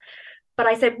off. But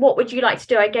I said, what would you like to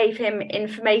do? I gave him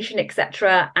information,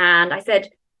 etc. And I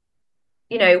said,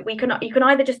 you can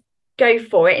either just go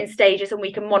for it in stages and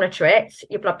we can monitor it,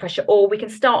 your blood pressure, or we can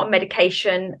start on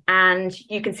medication and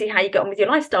you can see how you get on with your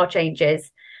lifestyle changes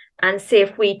and see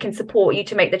if we can support you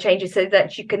to make the changes so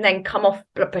that you can then come off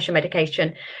blood pressure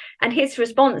medication. And his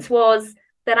response was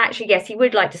that actually, yes, he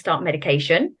would like to start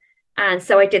medication, And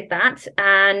so I did that.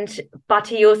 But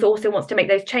he also wants to make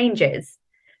those changes.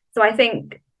 So I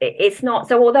think it's not,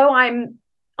 so although I'm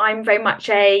very much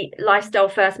a lifestyle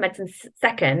first, medicine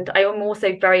second, I am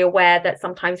also very aware that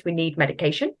sometimes we need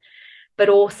medication, but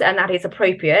also, and that is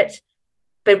appropriate,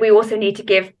 but we also need to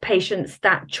give patients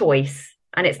that choice.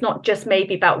 And it's not just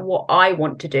maybe about what I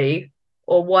want to do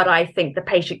or what I think the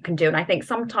patient can do. And I think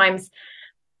sometimes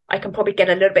I can probably get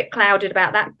a little bit clouded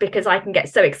about that because I can get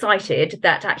so excited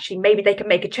that actually maybe they can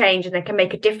make a change and they can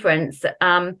make a difference.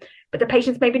 But the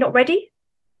patient's maybe not ready.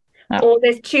 Or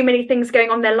there's too many things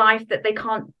going on in their life that they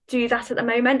can't do that at the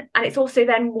moment. And it's also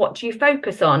then, what do you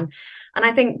focus on? And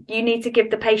I think you need to give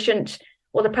the patient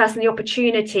or the person the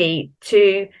opportunity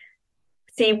to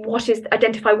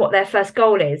identify what their first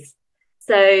goal is.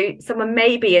 So someone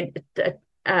may be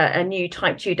a new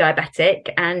type 2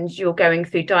 diabetic and you're going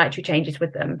through dietary changes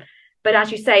with them. But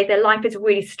as you say, their life is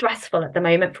really stressful at the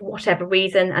moment for whatever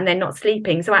reason, and they're not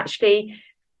sleeping. So actually,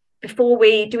 before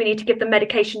we need to give them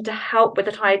medication to help with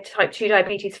the type 2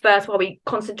 diabetes first, while we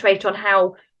concentrate on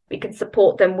how we can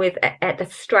support them with the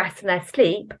stress and their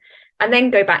sleep, and then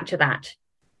go back to that.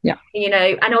 Yeah.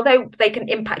 And although they can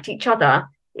impact each other,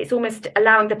 it's almost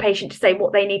allowing the patient to say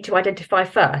what they need to identify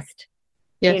first.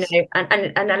 Yes.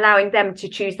 And allowing them to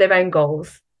choose their own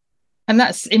goals. And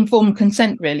that's informed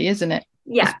consent, really, isn't it?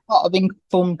 Yeah. It's part of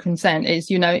informed consent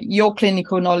is, your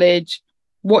clinical knowledge,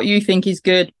 what you think is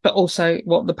good, but also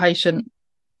what the patient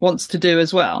wants to do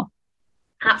as well.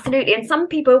 Absolutely. And some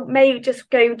people may just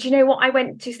go, do you know what? I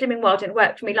went to Slimming World and it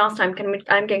worked for me last time.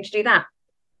 I'm going to do that.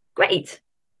 Great.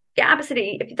 Yeah,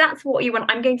 absolutely. If that's what you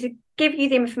want, I'm going to give you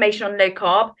the information on low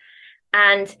carb.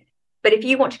 But if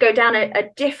you want to go down a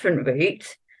different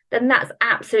route, then that's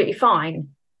absolutely fine,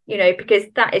 because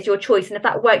that is your choice. And if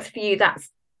that works for you, that's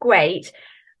great.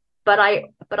 But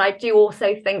I do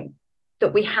also think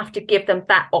that we have to give them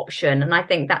that option. And I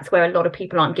think that's where a lot of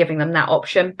people aren't giving them that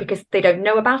option because they don't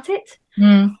know about it.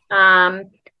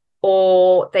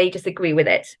 Or they disagree with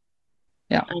it.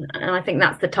 Yeah. And I think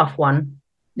that's the tough one.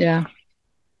 Yeah.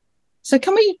 So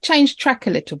can we change track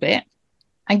a little bit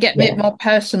and get a bit more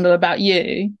personal about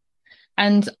you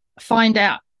and find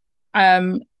out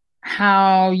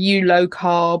how you low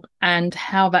carb and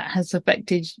how that has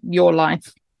affected your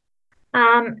life?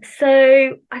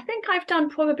 So I think I've done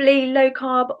probably low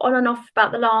carb on and off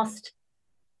about the last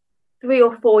 3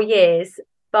 or 4 years,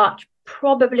 but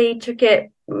probably took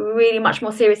it really much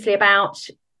more seriously about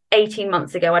 18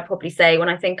 months ago, I'd probably say, when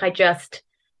I think I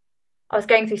was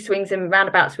going through swings and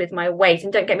roundabouts with my weight.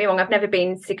 And don't get me wrong, I've never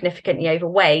been significantly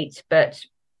overweight, but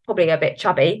probably a bit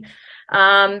chubby. So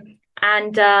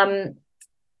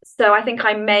I think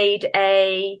I made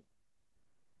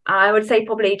I would say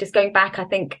probably just going back, I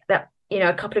think that,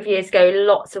 a couple of years ago,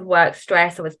 lots of work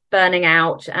stress. I was burning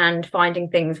out and finding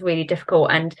things really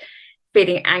difficult and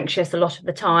feeling anxious a lot of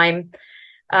the time.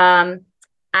 And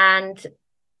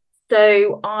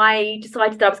so I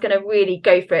decided that I was going to really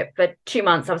go for it. For 2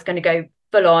 months, I was going to go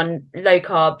full on low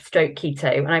carb stroke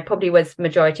keto. And I probably was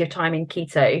majority of time in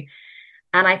keto.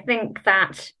 And I think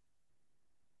that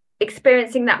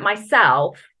experiencing that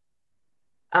myself,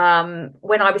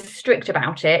 when I was strict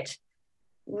about it,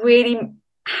 really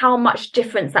how much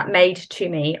difference that made to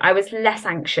me. I was less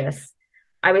anxious.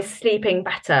 I was sleeping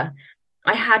better.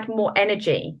 I had more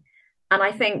energy. And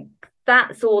I think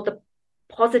that's all the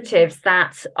positives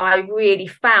that I really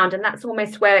found. And that's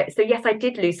almost so yes, I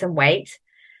did lose some weight,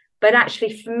 but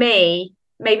actually for me,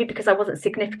 maybe because I wasn't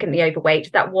significantly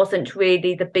overweight, that wasn't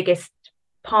really the biggest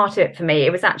part of it for me.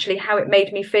 It was actually how it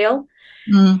made me feel.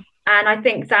 And I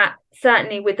think that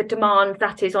certainly with the demand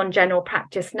that is on general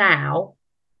practice now,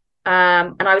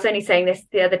 and I was only saying this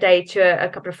the other day to a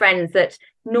couple of friends, that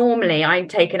normally I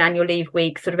take an annual leave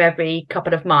week sort of every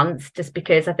couple of months, just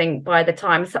because I think by the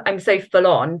time I'm so full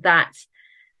on that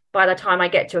by the time I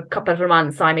get to a couple of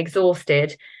months, I'm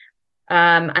exhausted,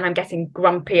 and I'm getting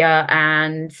grumpier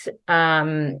and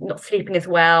not sleeping as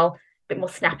well, a bit more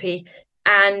snappy.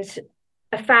 And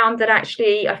I find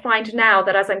now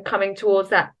that as I'm coming towards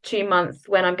that 2 months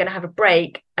when I'm going to have a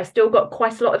break, I've still got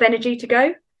quite a lot of energy to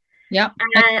go. Yeah.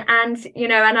 And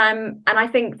I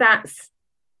think that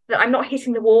I'm not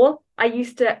hitting the wall. I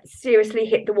used to seriously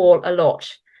hit the wall a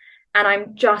lot, and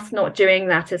I'm just not doing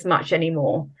that as much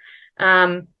anymore.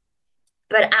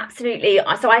 But absolutely.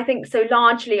 So I think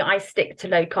largely I stick to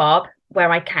low carb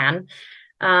where I can.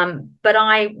 But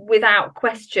I, without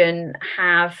question,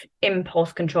 have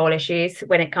impulse control issues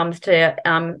when it comes to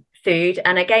food.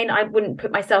 And again, I wouldn't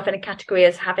put myself in a category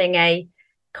as having a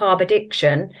carb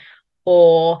addiction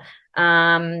or, but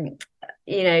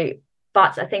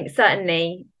I think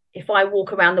certainly if I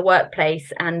walk around the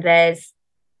workplace and there's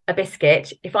a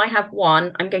biscuit, if I have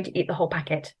one, I'm going to eat the whole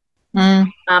packet. Mm.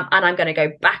 And I'm going to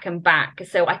go back and back.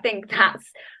 So I think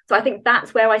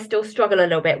that's where I still struggle a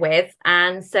little bit with.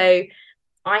 And so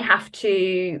I have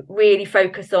to really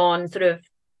focus on sort of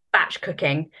batch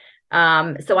cooking.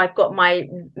 So I've got my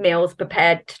meals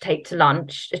prepared to take to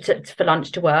lunch, for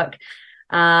lunch to work.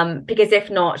 Because if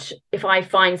not, if I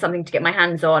find something to get my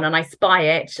hands on and I spy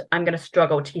it, I'm going to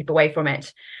struggle to keep away from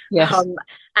it. Yes.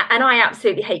 And I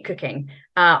absolutely hate cooking.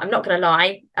 I'm not going to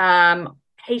lie.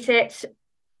 Hate it.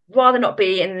 Rather not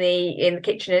be in the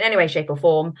kitchen in any way, shape or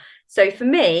form. So for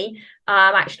me,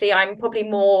 actually, I'm probably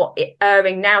more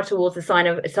erring now towards the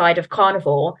side of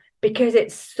carnivore, because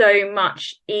it's so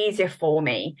much easier for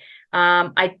me.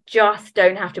 I just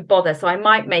don't have to bother. So I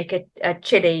might make a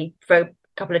chili for a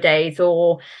couple of days,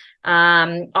 or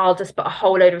I'll just put a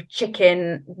whole load of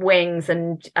chicken wings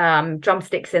and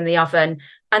drumsticks in the oven,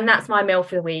 and that's my meal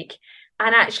for the week.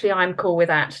 And actually, I'm cool with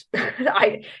that.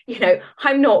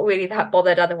 I'm not really that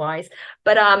bothered otherwise.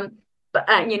 But I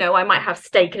might have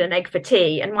steak and an egg for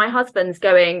tea, and my husband's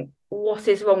going, "What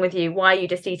is wrong with you? Why are you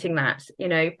just eating that?"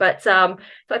 But so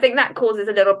I think that causes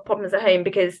a little problems at home,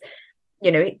 because he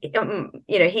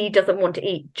doesn't want to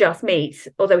eat just meat,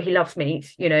 although he loves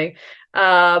meat. But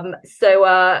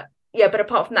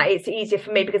apart from that, it's easier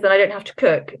for me because then I don't have to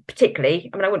cook particularly.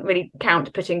 I mean, I wouldn't really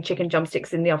count putting chicken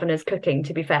drumsticks in the oven as cooking,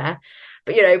 to be fair.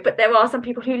 But there are some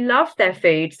people who love their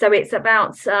food. So it's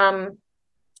about,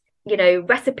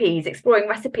 recipes, exploring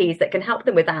recipes that can help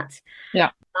them with that. Yeah.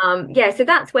 So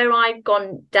that's where I've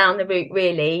gone down the route,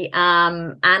 really.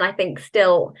 And I think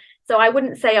still, so I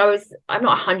wouldn't say I'm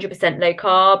not 100% low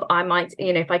carb. I might,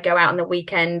 if I go out on the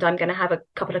weekend, I'm going to have a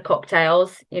couple of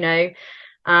cocktails, and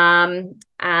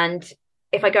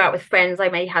if I go out with friends, I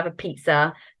may have a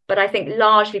pizza. But I think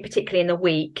largely, particularly in the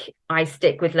week, I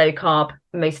stick with low carb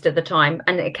most of the time,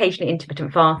 and occasionally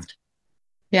intermittent fast.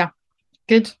 Yeah,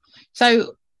 good.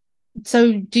 So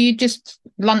do you just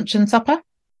lunch and supper?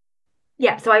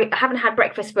 Yeah, so I haven't had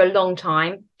breakfast for a long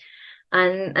time.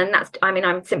 And that's,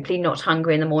 I'm simply not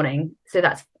hungry in the morning. So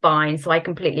that's fine. So I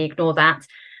completely ignore that.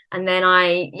 And then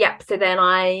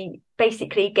I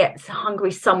basically get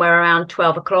hungry somewhere around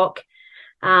 12 o'clock.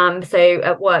 So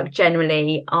at work,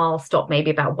 generally, I'll stop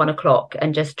maybe about 1 o'clock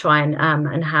and just try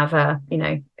and have a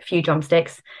few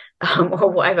drumsticks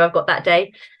or whatever I've got that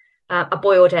day. A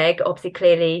boiled egg, obviously,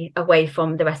 clearly away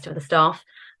from the rest of the staff.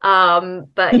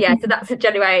 But yeah, so that's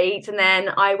generally where I eat, and then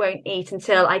I won't eat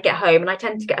until I get home, and I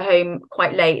tend to get home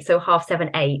quite late, so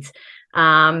 7:30, 8.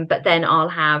 But then I'll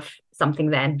have something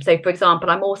then. So, for example,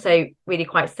 I'm also really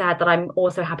quite sad that I'm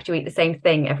also happy to eat the same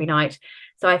thing every night.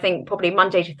 So I think probably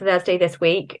Monday to Thursday this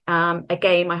week,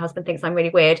 again, my husband thinks I'm really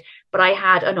weird, but I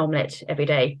had an omelette every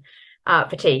day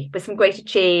for tea with some grated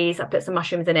cheese. I put some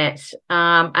mushrooms in it,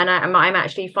 and I'm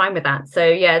actually fine with that. So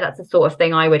yeah, that's the sort of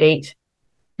thing I would eat.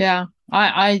 Yeah,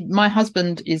 my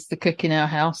husband is the cook in our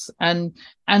house, and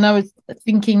I was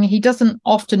thinking he doesn't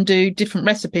often do different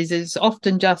recipes. It's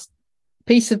often just a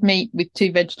piece of meat with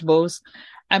 2 vegetables.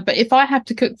 But if I have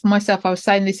to cook for myself, I was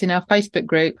saying this in our Facebook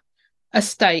group, a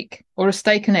steak or a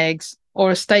steak and eggs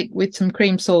or a steak with some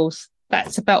cream sauce.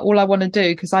 That's about all I want to do,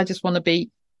 because I just want to be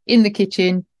in the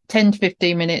kitchen 10 to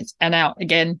 15 minutes and out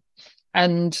again.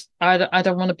 And I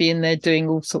don't want to be in there doing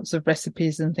all sorts of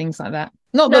recipes and things like that.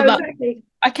 Exactly.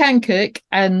 I can cook,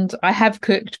 and I have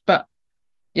cooked, but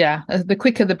yeah, the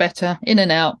quicker the better. In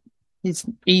and out is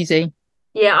easy.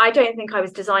 Yeah, I don't think I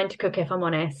was designed to cook, if I'm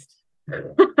honest.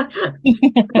 So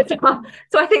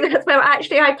I think that's where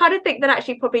I kind of think that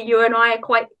actually probably you and I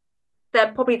are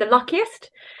they're probably the luckiest.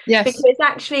 Yes. Because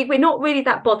actually we're not really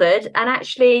that bothered, and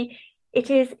actually it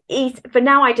is for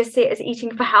now I just see it as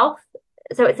eating for health.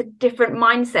 So it's a different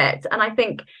mindset. And I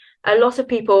think a lot of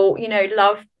people,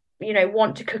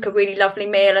 want to cook a really lovely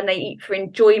meal and they eat for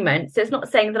enjoyment. So it's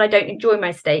not saying that I don't enjoy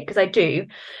my steak, because I do.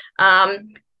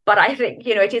 But I think,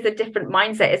 it is a different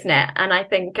mindset, isn't it? And I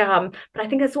think, but I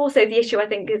think that's also the issue. I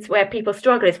think it's where people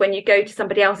struggle is when you go to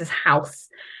somebody else's house,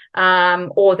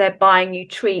 or they're buying you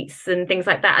treats and things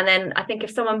like that. And then I think if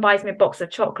someone buys me a box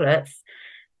of chocolates,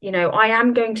 I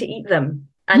am going to eat them.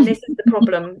 And this is the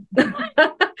problem.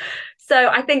 So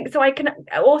I think, I can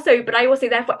also, but I also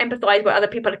therefore empathize where other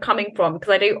people are coming from,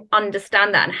 because I do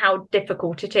understand that and how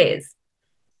difficult it is.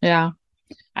 Yeah.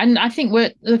 And I think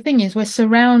the thing is, we're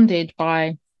surrounded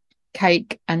by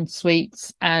cake and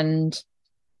sweets and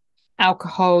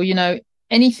alcohol.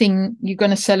 Anything you're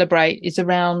going to celebrate is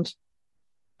around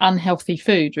unhealthy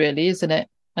food, really, isn't it?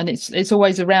 And it's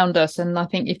always around us. And I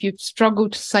think if you struggle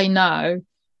to say no,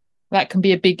 that can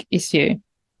be a big issue.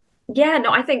 Yeah,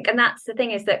 no, I think, and that's the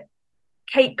thing, is that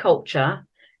cake culture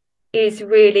is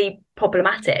really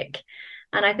problematic.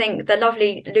 And I think the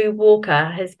lovely Lou Walker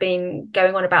has been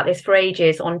going on about this for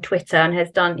ages on Twitter and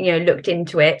has done, looked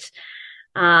into it.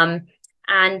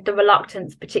 And the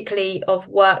reluctance, particularly of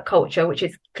work culture, which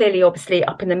is clearly obviously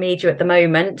up in the media at the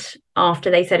moment, after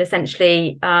they said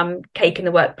essentially cake in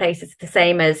the workplace is the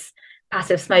same as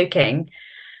passive smoking.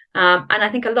 And I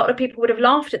think a lot of people would have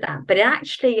laughed at that, but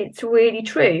it's really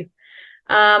true.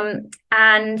 And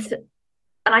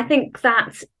I think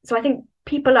I think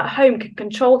people at home can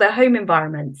control their home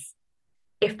environments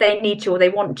if they need to or they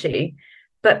want to,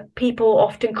 but people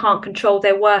often can't control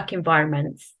their work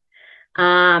environments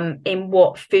in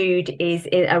what food is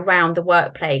around the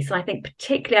workplace. And I think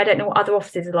particularly, I don't know what other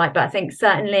offices are like, but I think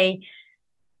certainly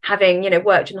having,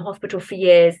 worked in the hospital for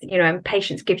years, and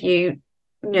patients give you,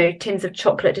 tins of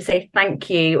chocolate to say thank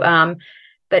you.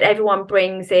 But everyone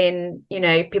brings in,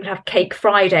 people have cake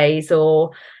Fridays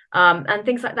or and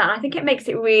things like that. And I think it makes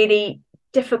it really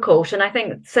difficult. And I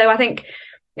think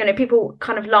people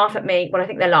kind of laugh at me. Well, I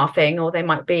think they're laughing, or they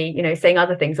might be, saying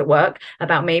other things at work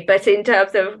about me. But in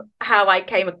terms of how I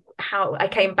came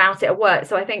about it at work,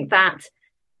 so I think that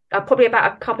probably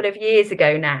about a couple of years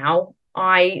ago now,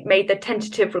 I made the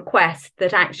tentative request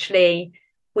that actually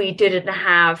we didn't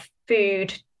have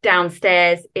food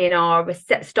downstairs in our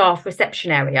staff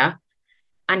reception area,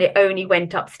 and it only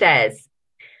went upstairs.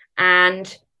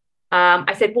 And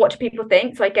I said, what do people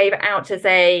think? So I gave it out as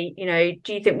a,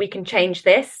 do you think we can change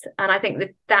this? And I think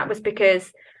that was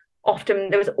because often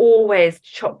there was always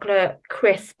chocolate,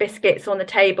 crisp biscuits on the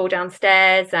table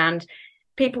downstairs, and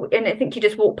people, and I think you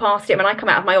just walk past it. When I come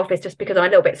out of my office, just because I'm a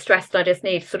little bit stressed, I just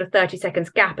need sort of 30 seconds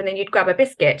gap, and then you'd grab a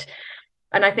biscuit.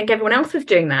 And I think everyone else was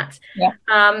doing that. Yeah.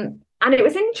 And it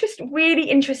was really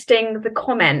interesting, the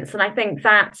comments. And I think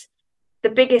that the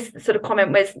biggest sort of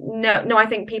comment was, no, I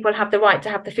think people have the right to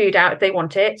have the food out if they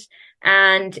want it.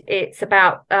 And it's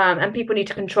about, and people need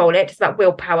to control it. It's about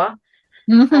willpower.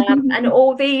 And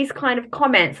all these kind of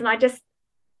comments. And I was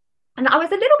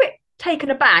a little bit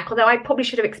taken aback, although I probably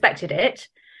should have expected it.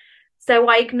 So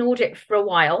I ignored it for a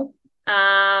while.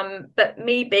 But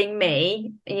me being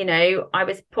me, I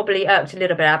was probably irked a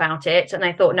little bit about it. And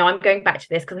I thought, no, I'm going back to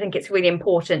this because I think it's really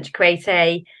important to create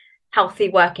a healthy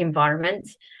work environment.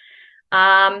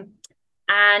 And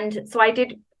so I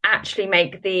did actually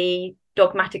make the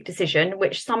dogmatic decision,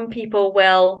 which some people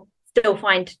will still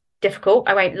find difficult.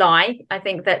 I won't lie. I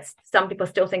think that some people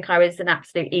still think I was an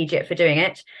absolute idiot for doing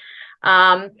it.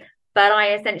 But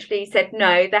I essentially said,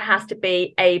 no, there has to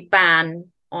be a ban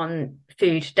on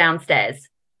food downstairs.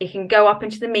 It can go up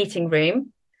into the meeting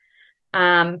room,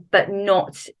 but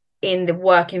not in the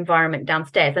work environment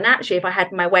downstairs. And actually, if I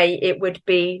had my way, it would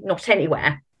be not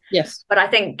anywhere. Yes. But I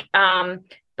think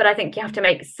you have to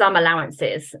make some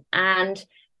allowances. And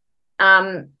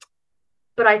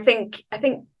but I think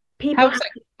people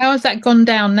how has that gone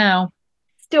down now?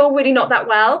 Still really not that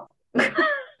well.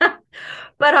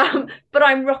 But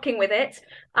I'm rocking with it.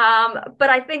 But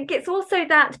I think it's also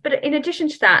that, but in addition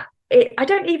to that, I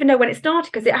don't even know when it started,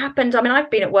 because it happened. I mean,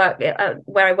 I've been at work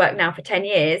where I work now for 10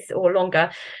 years or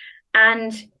longer.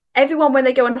 And everyone, when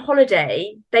they go on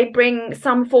holiday, they bring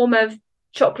some form of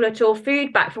chocolate or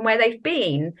food back from where they've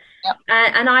been. Yep.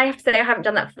 And I have to say, I haven't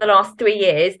done that for the last 3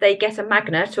 years. They get a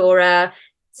magnet or a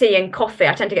tea and coffee.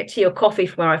 I tend to get tea or coffee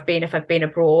from where I've been if I've been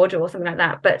abroad or something like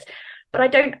that. But I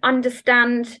don't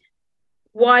understand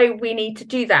why we need to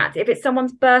do that. If it's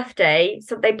someone's birthday,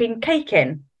 so they bring cake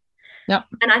in. Yep.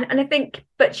 And I think,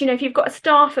 but if you've got a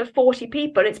staff of 40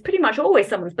 people, it's pretty much always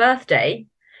someone's birthday.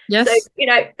 Yes. So,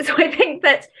 so I think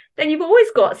that then you've always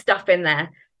got stuff in there,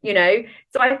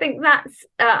 So I think that's,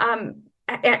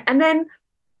 and then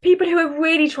people who are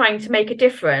really trying to make a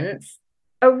difference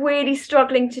are really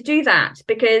struggling to do that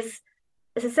because,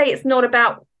 as I say, it's not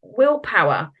about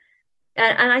willpower.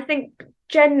 And I think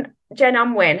Jen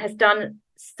Unwin has done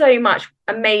so much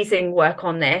amazing work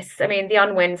on this. I mean, the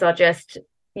Unwins are just,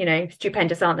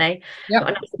 stupendous, aren't they? Yep. Not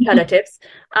enough superlatives.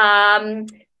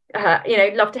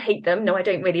 Love to hate them. No, I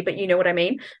don't really, but you know what I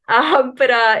mean.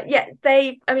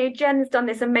 Jen's done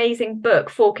this amazing book,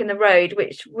 Fork in the Road,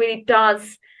 which really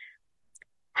does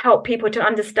help people to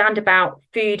understand about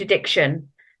food addiction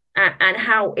and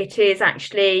how it is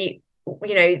actually,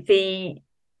 the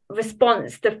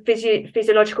response, the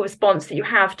physiological response that you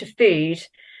have to food,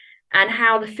 and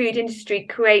how the food industry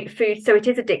create food so it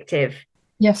is addictive.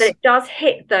 Yes. That it does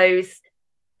hit those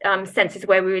senses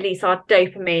where we release our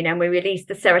dopamine and we release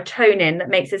the serotonin that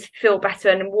makes us feel better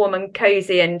and warm and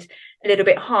cozy and a little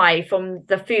bit high from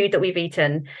the food that we've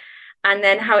eaten, and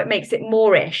then how it makes it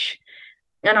moreish.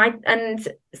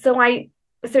 So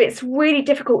it's really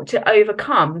difficult to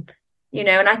overcome, and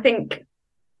I think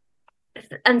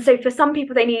and so for some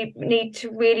people, they need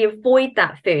to really avoid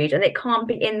that food, and it can't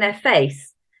be in their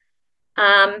face.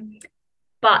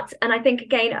 But, and I think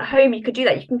again, at home, you could do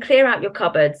that. You can clear out your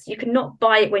cupboards. You can not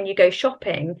buy it when you go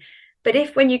shopping. But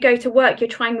if when you go to work, you're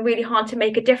trying really hard to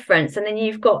make a difference, and then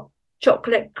you've got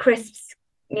chocolate crisps,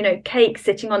 cake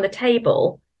sitting on the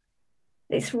table,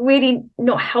 it's really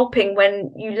not helping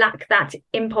when you lack that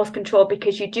impulse control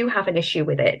because you do have an issue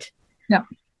with it. Yeah.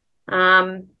 So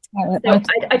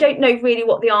I don't know really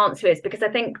what the answer is, because I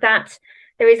think that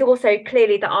there is also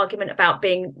clearly the argument about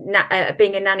being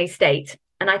a nanny state.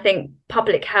 And I think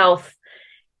public health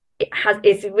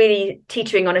is really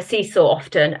teetering on a seesaw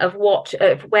often of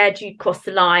where do you cross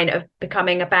the line of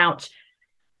becoming about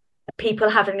people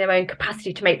having their own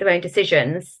capacity to make their own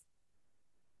decisions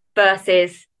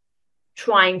versus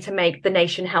trying to make the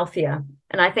nation healthier.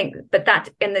 And I think,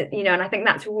 and I think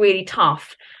that's really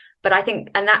tough. But I think,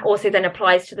 and that also then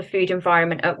applies to the food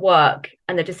environment at work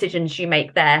and the decisions you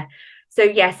make there. So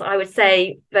yes, I would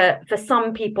say that for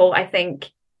some people, I think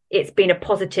it's been a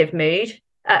positive move,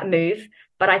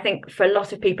 but I think for a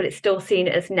lot of people, it's still seen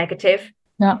as negative.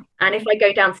 Yeah. And if I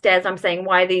go downstairs, I'm saying,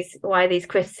 why are these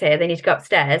crisps here? They need to go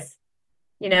upstairs.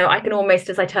 I can almost,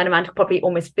 as I turn around, probably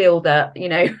almost feel the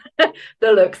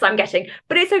looks I'm getting.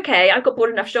 But it's okay. I've got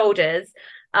broad enough shoulders,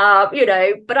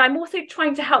 but I'm also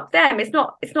trying to help them. It's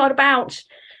not about,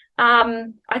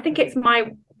 I think it's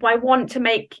I want to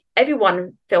make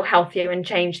everyone feel healthier and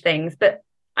change things. But,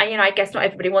 I guess not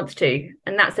everybody wants to,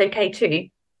 and that's okay too.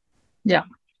 Yeah.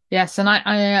 Yes. And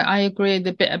I agree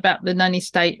the bit about the nanny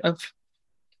state of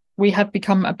we have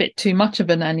become a bit too much of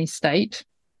a nanny state.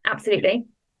 Absolutely.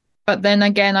 But then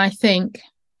again, I think,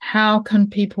 how can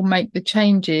people make the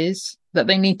changes that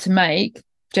they need to make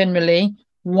generally?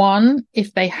 One,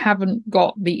 if they haven't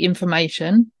got the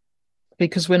information,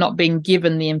 because we're not being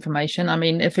given the information. I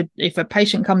mean, if a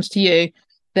patient comes to you,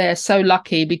 they're so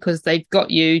lucky because they've got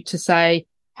you to say,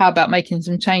 how about making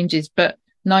some changes? But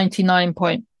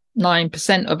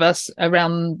 99.9% of us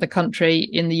around the country,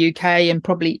 in the UK and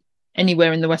probably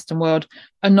anywhere in the Western world,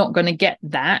 are not going to get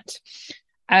that.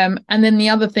 And then the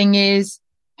other thing is,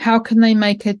 how can they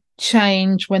make a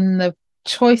change when the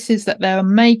choices that they're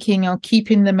making are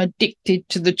keeping them addicted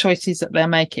to the choices that they're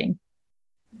making?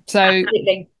 So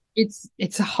absolutely.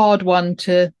 It's a hard one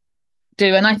to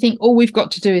do. And I think all we've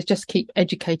got to do is just keep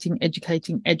educating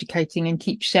and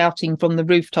keep shouting from the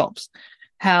rooftops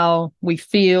how we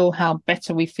feel, how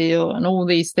better we feel, and all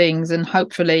these things. And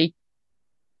hopefully,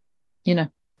 even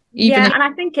if and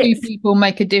I think two people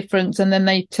make a difference and then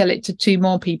they tell it to two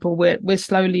more people, we're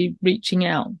slowly reaching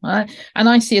out. Right? And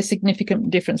I see a significant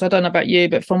difference. I don't know about you,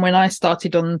 but from when I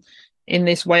started in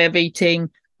this way of eating,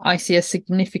 I see a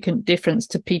significant difference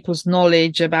to people's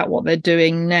knowledge about what they're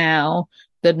doing now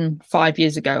than 5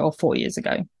 years ago or 4 years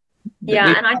ago.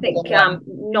 Yeah, and I think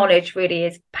knowledge really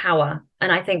is power.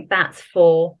 And I think that's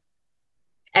for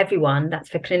everyone, that's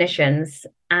for clinicians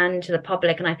and to the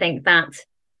public. And I think that,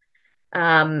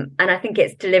 and I think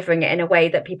it's delivering it in a way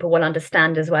that people will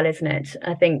understand as well, isn't it?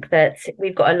 I think that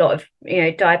we've got a lot of,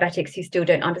 diabetics who still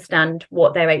don't understand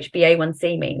what their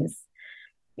HbA1c means.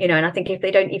 And I think if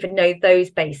they don't even know those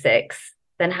basics,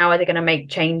 then how are they going to make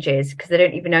changes? Because they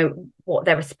don't even know what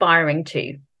they're aspiring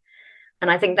to. And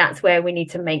I think that's where we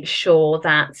need to make sure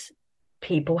that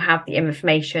people have the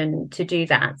information to do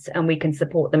that, and we can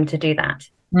support them to do that.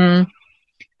 And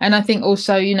I think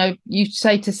also, you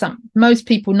say to most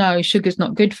people know sugar's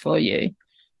not good for you,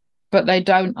 but they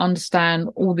don't understand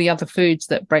all the other foods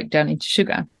that break down into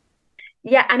sugar.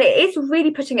 Yeah, and it is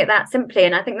really putting it that simply.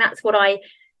 And I think that's what I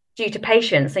do to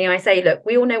patients. I say, look,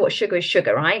 we all know what sugar is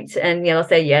sugar, right? And they'll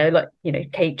say,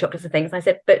 cake, chocolates and things. And I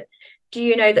said, but do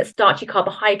you know that starchy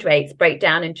carbohydrates break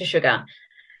down into sugar?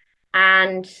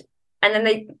 And then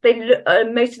they look,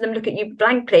 most of them look at you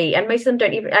blankly, and most of them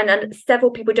don't even, and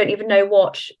several people don't even know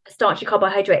what a starchy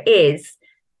carbohydrate is.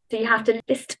 So you have to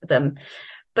list them.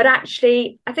 But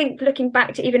actually, I think looking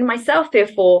back to even myself 3 or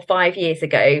 4 or 5 years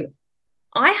ago,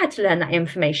 I had to learn that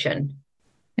information.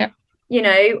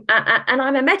 And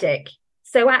I'm a medic.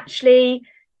 So actually,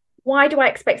 why do I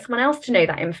expect someone else to know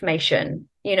that information?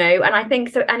 And I think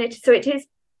so. And it is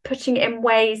putting it in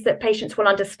ways that patients will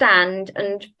understand,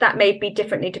 and that may be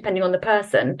differently depending on the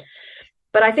person.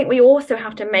 But I think we also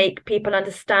have to make people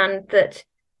understand that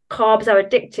carbs are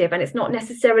addictive and it's not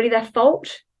necessarily their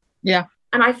fault. Yeah.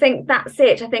 And I think that's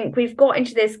it. I think we've got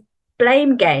into this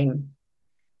blame game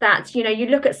that, you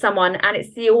look at someone and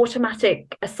it's the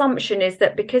automatic assumption is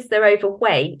that because they're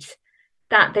overweight,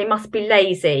 that they must be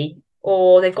lazy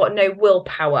or they've got no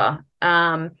willpower.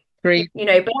 Great.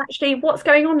 But actually what's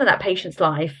going on in that patient's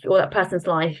life or that person's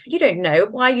life, you don't know.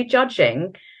 Why are you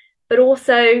judging? but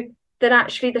also that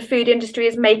actually the food industry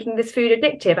is making this food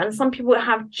addictive, and some people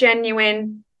have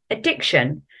genuine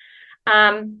addiction.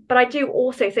 But I do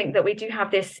also think that we do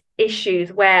have this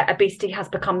issues where obesity has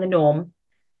become the norm.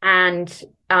 And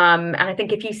I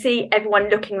think if you see everyone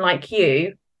looking like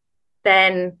you,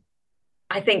 then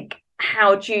I think,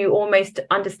 how do you almost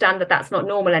understand that that's not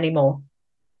normal anymore?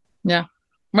 Yeah.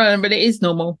 Well, but it is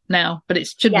normal now, but it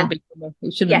shouldn't be normal.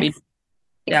 It shouldn't be.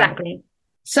 Exactly.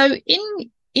 So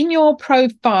in your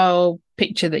profile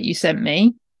picture that you sent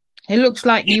me, it looks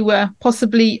like you were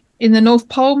possibly in the North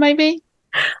Pole, maybe?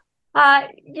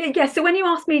 So when you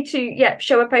ask me to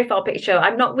show a profile picture,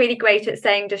 I'm not really great at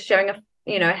saying, just showing a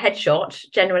headshot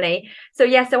generally. So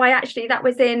that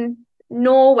was in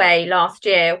Norway last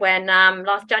year, when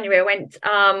last January I went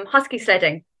husky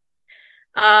sledding.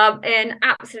 An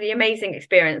absolutely amazing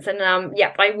experience, and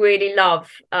I really love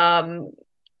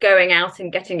going out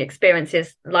and getting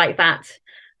experiences like that.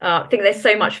 I think they're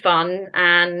so much fun,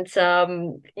 and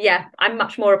I'm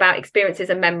much more about experiences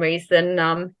and memories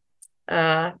than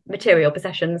material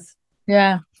possessions.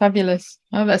 Yeah, fabulous.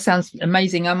 Oh, that sounds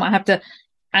amazing. I might have to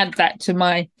add that to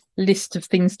my list of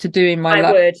things to do in my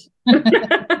life. I would.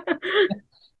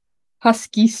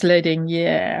 Husky sledding,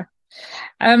 yeah.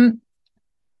 And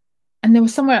there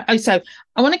was somewhere. Oh, so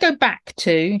I want to go back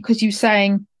to, because you're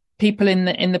saying people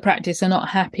in the practice are not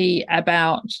happy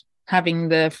about having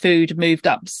the food moved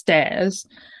upstairs.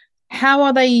 How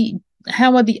are the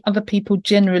other people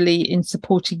generally in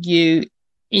supporting you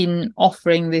in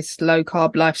offering this low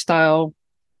carb lifestyle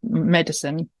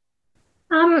medicine?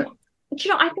 I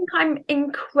think I'm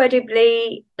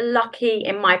incredibly lucky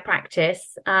in my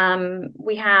practice. I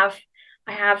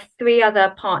have 3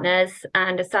 other partners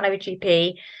and a salaried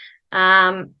GP,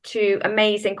 2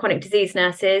 amazing chronic disease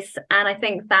nurses, and I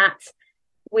think that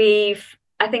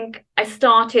I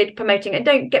started promoting, and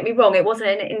don't get me wrong, it wasn't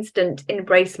an instant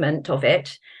embracement of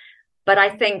it, but I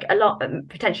think a lot,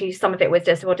 potentially some of it was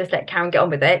just, we'll just let Karen get on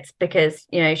with it because,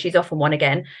 she's off on one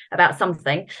again about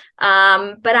something.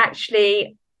 But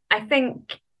actually, I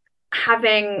think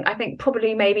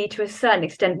probably maybe to a certain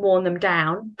extent worn them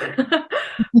down.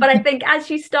 But I think as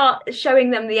you start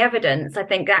showing them the evidence, I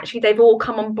think actually they've all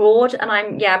come on board, and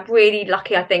I'm really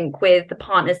lucky, I think, with the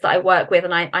partners that I work with.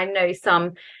 And I know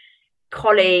some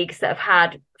colleagues that have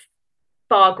had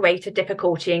far greater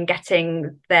difficulty in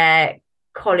getting their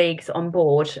colleagues on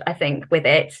board, I think, with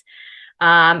it.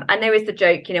 And there is the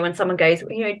joke, when someone goes,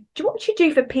 what would you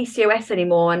do for PCOS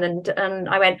anymore? And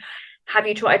I went, have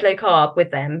you tried low carb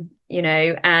with them?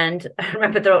 And I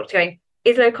remember the doctor going,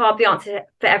 is low carb the answer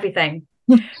for everything?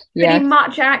 Pretty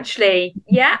much, actually.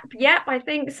 Yep, I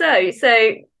think so.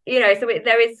 So,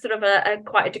 there is sort of a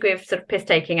quite a degree of sort of piss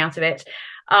taking out of it.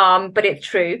 But it's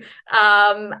true.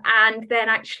 And then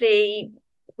actually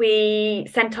we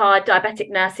sent our diabetic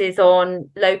nurses on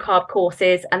low carb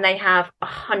courses, and they have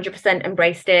 100%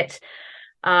 embraced it.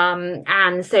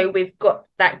 And so we've got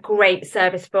that great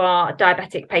service for our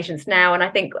diabetic patients now. And I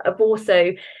think I've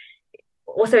also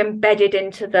embedded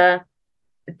into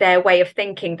their way of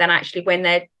thinking that actually when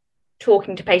they're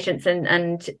talking to patients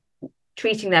and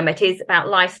treating them, it is about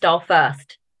lifestyle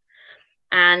first.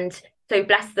 And so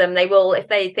bless them, they will, if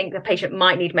they think the patient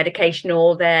might need medication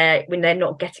or when they're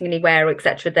not getting anywhere,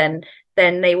 etc.,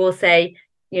 then they will say,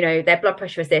 their blood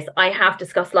pressure is this. I have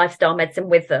discussed lifestyle medicine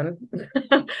with them,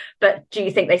 but do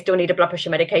you think they still need a blood pressure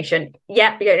medication?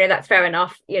 Yeah, that's fair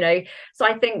enough. So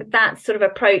I think that sort of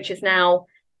approach is now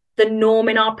the norm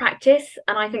in our practice,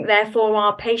 and I think therefore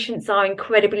our patients are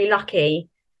incredibly lucky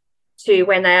to,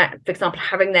 when they're, for example,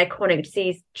 having their chronic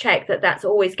disease checked, that's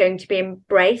always going to be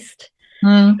embraced.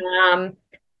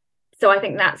 So I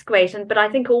think that's great. But I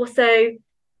think also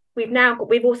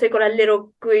we've also got a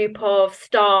little group of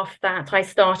staff that I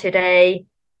started a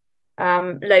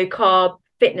low carb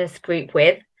fitness group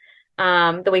with,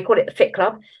 that we call it the Fit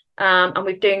Club, and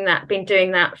we've been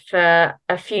doing that for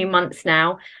a few months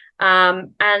now,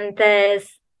 and there's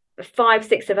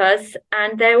 5-6 of us,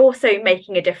 and they're also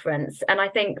making a difference. And I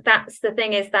think that's the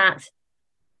thing, is that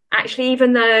actually,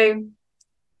 even though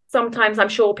sometimes I'm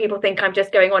sure people think I'm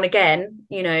just going on again,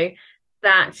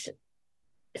 that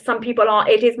some people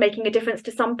it is making a difference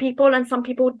to some people, and some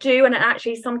people do. And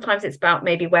actually, sometimes it's about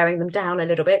maybe wearing them down a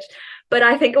little bit. But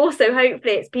I think also,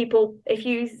 hopefully, it's people, if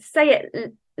you say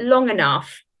it long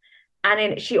enough,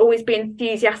 and she always be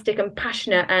enthusiastic and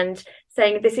passionate and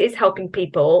saying this is helping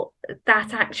people,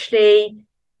 that actually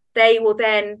they will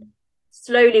then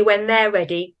slowly, when they're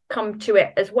ready, come to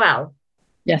it as well.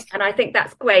 Yes. And I think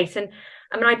that's great. And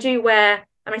I do wear,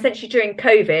 essentially during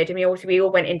COVID, obviously we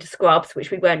all went into scrubs, which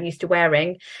we weren't used to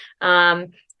wearing.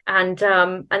 And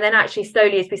then actually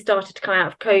slowly, as we started to come out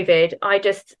of COVID, I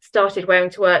just started wearing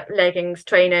to work leggings,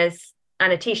 trainers,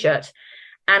 and a t-shirt.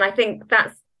 And I think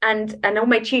that's and on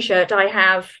my t-shirt I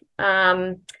have,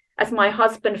 as my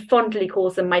husband fondly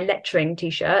calls them, my lecturing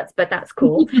t-shirts, but that's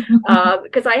cool.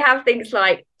 Because I have things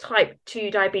like type 2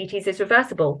 diabetes is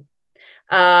reversible,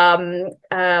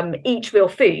 eat real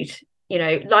food,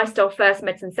 lifestyle first,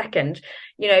 medicine second,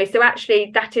 so actually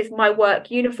that is my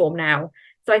work uniform now.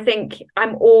 So I think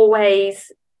I'm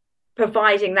always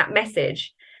providing that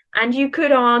message. And you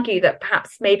could argue that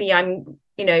perhaps maybe I'm,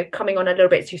 coming on a little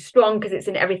bit too strong because it's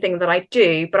in everything that I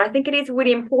do. But I think it is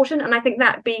really important. And I think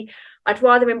I'd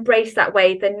rather embrace that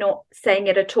way than not saying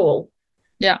it at all.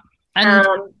 Yeah.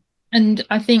 And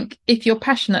I think if you're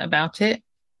passionate about it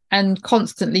and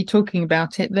constantly talking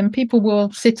about it, then people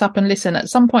will sit up and listen at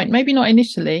some point, maybe not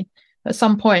initially, at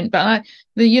some point. But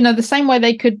the same way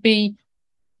they could be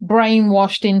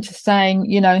brainwashed into saying,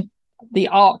 the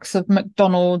arcs of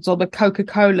McDonald's or the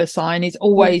Coca-Cola sign is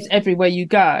always everywhere you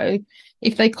go.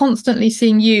 If they constantly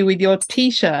seeing you with your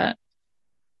t-shirt,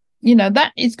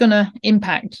 that is going to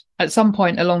impact at some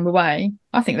point along the way.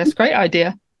 I think that's a great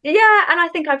idea. Yeah, and I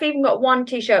think I've even got one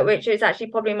t-shirt which is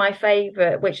actually probably my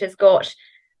favorite, which has got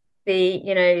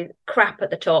the crap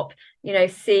at the top,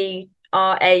 CRA.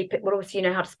 Well, obviously you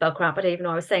know how to spell crap. I don't even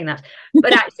know I was saying that,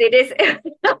 but actually it is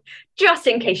just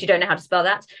in case you don't know how to spell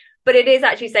that. But it is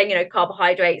actually saying,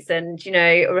 carbohydrates and,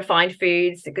 refined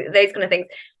foods, those kind of things,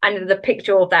 and the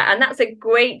picture of that. And that's a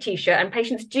great t-shirt. And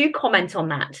patients do comment on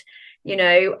that,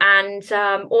 and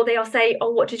or they'll say,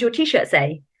 oh, what does your t-shirt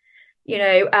say?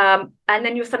 And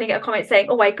then you'll suddenly get a comment saying,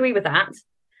 oh, I agree with that.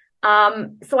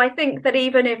 So I think that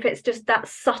even if it's just that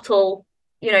subtle,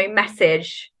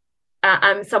 message,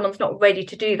 and someone's not ready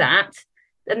to do that,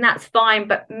 then that's fine.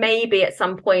 But maybe at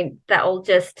some point that'll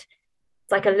just,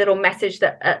 it's like a little message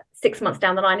that 6 months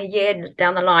down the line, a year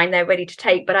down the line, they're ready to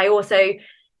take. But I also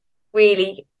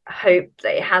really hope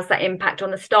that it has that impact on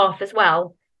the staff as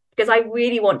well, because I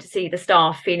really want to see the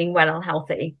staff feeling well and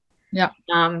healthy. Yeah.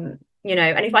 And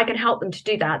if I can help them to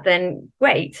do that, then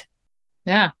great.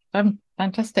 Yeah,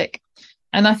 fantastic.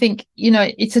 And I think,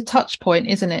 it's a touch point,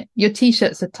 isn't it? Your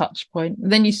t-shirt's a touch point.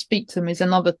 Then you speak to them is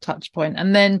another touch point.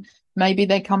 And then maybe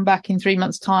they come back in 3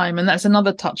 months' time and that's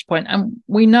another touch point. And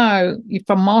we know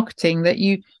from marketing that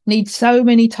you need so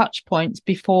many touch points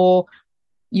before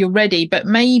you're ready. But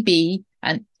maybe,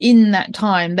 and in that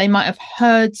time, they might have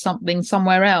heard something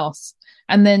somewhere else.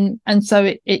 And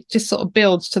so it just sort of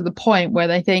builds to the point where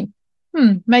they think,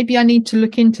 maybe I need to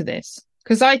look into this.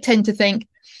 Because I tend to think,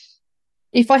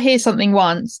 if I hear something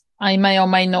once, I may or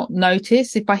may not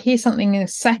notice. If I hear something a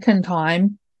second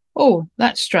time, oh,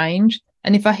 that's strange.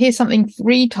 And if I hear something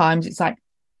 3 times, it's like,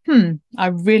 I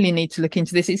really need to look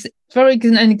into this. It's very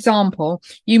an example.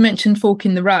 You mentioned Fork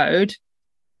in the Road.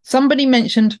 Somebody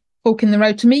mentioned Fork in the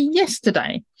Road to me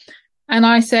yesterday. And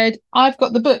I said, I've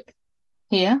got the book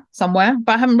here somewhere,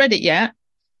 but I haven't read it yet.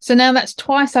 So now that's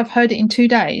twice I've heard it in 2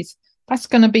 days. That's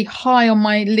going to be high on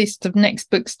my list of next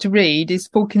books to read is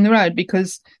Fork in the Road,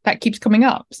 because that keeps coming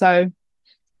up. So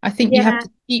I think you have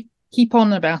to keep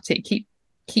on about it,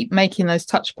 keep making those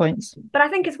touch points. But I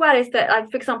think as well is that,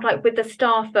 for example, like with the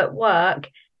staff at work,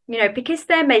 because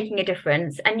they're making a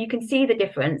difference and you can see the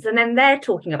difference, and then they're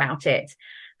talking about it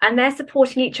and they're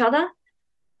supporting each other.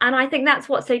 And I think that's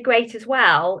what's so great as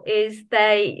well, is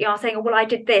they are saying, oh, well, I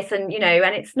did this. And,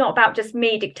 and it's not about just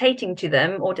me dictating to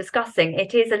them or discussing.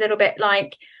 It is a little bit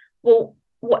like, well,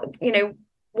 what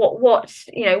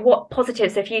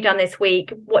positives have you done this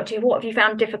week? What have you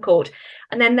found difficult?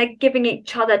 And then they're giving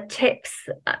each other tips,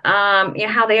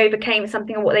 how they overcame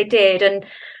something and what they did.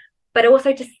 But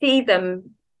also to see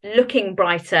them looking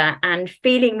brighter and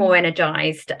feeling more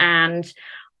energized and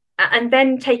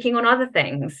then taking on other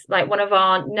things. Like one of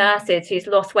our nurses who's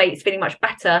lost weight is feeling much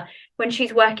better. When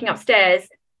she's working upstairs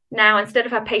now, instead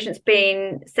of her patients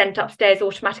being sent upstairs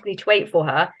automatically to wait for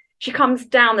her, she comes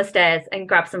down the stairs and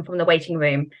grabs them from the waiting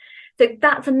room. So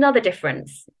that's another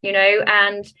difference,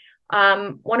 and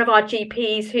one of our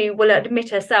GPs who will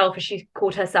admit herself, as she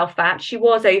called herself fat, she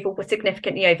was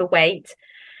significantly overweight.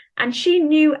 And she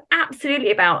knew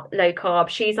absolutely about low carb.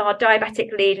 She's our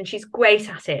diabetic lead and she's great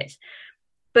at it.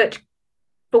 But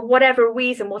for whatever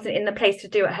reason wasn't in the place to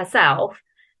do it herself.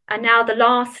 And now the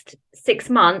last 6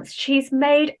 months, she's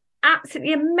made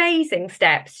absolutely amazing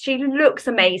steps. She looks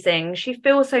amazing. She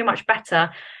feels so much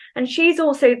better. And she's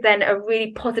also then a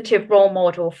really positive role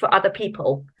model for other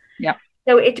people. Yeah.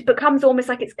 So it becomes almost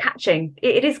like it's catching.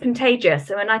 It is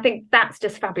contagious. And I think that's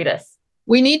just fabulous.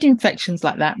 We need infections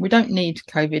like that. We don't need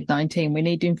COVID-19. We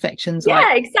need infections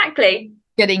exactly.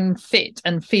 Getting fit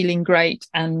and feeling great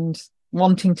and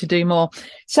wanting to do more.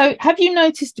 So have you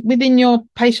noticed within your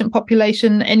patient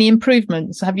population any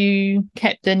improvements? Have you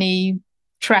kept any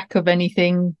track of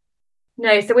anything?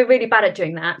 No, so we're really bad at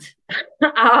doing that.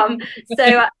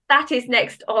 So that is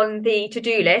next on the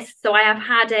to-do list. So I have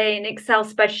had an Excel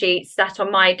spreadsheet sat on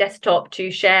my desktop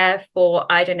to share for,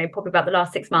 I don't know, probably about the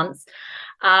last 6 months.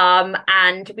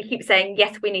 And we keep saying,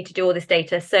 yes, we need to do all this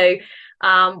data. So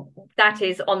that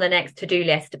is on the next to-do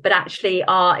list. But actually,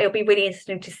 it'll be really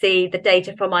interesting to see the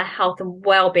data from our health and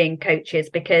wellbeing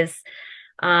coaches, because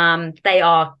they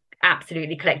are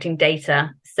absolutely collecting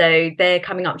data. So they're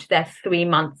coming up to their 3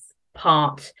 months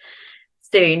part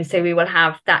soon, so we will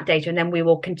have that data, and then we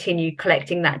will continue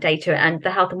collecting that data. And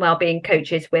the health and wellbeing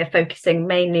coaches, we're focusing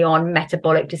mainly on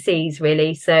metabolic disease,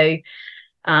 really. So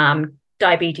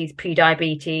diabetes,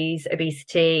 pre-diabetes,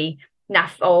 obesity,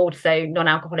 NAFLD, so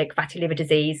non-alcoholic fatty liver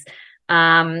disease.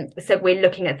 So we're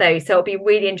looking at those. So it'll be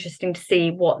really interesting to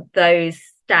see what those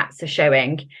stats are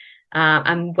showing,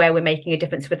 and where we're making a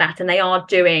difference with that. And they are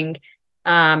doing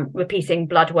repeating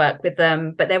blood work with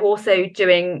them, but they're also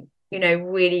doing,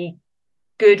 really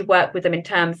good work with them in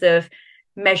terms of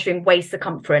measuring waist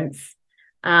circumference,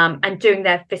 and doing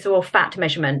their visceral fat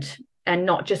measurement, and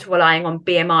not just relying on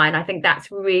BMI. And I think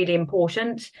that's really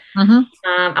important.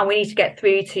 And we need to get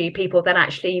through to people that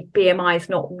actually BMI is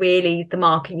not really the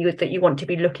marker that you want to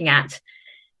be looking at.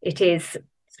 It is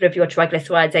sort of your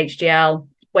triglycerides, HDL,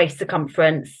 waist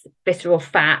circumference, visceral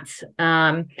fat.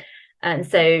 And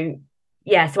so,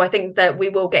 so I think that we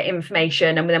will get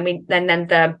information, and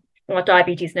then our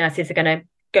diabetes nurses are going to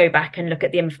go back and look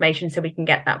at the information so we can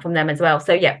get that from them as well.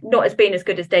 So not as being as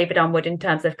good as David Unwood in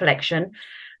terms of collection,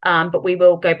 but we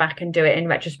will go back and do it in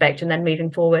retrospect and then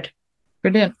moving forward.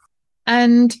 Brilliant.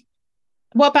 And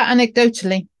what about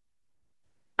anecdotally?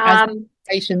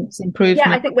 Patients improvement?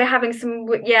 I think we're having some,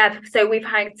 so we've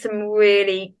had some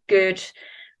really good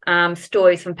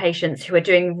stories from patients who are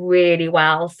doing really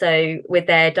well, so with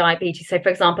their diabetes. So for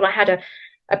example, I had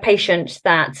a patient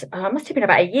that must have been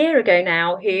about a year ago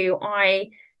now,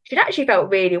 she'd actually felt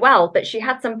really well, but she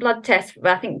had some blood tests,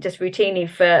 I think just routinely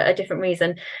for a different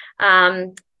reason,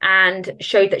 and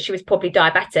showed that she was probably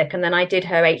diabetic. And then I did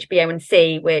her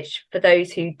HbA1c, which, for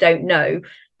those who don't know,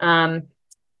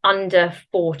 under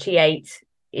 48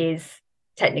 is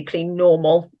technically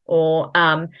normal, or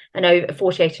and over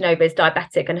 48 and over is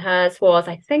diabetic, and hers was,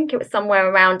 I think it was somewhere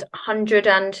around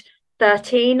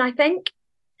 113, I think.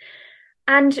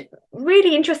 And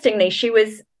really interestingly, she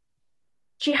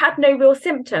had no real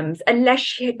symptoms, unless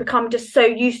she had become just so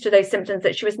used to those symptoms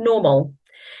that she was normal.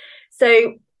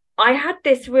 So I had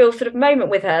this real sort of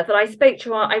moment with her that I spoke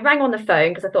to her. I rang on the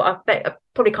phone because I thought, I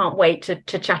probably can't wait to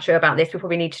chat to her about this. We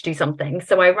probably need to do something.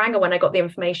 So I rang her when I got the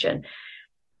information.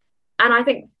 And I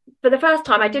think for the first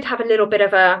time, I did have a little bit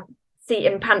of a seat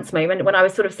in pants moment when I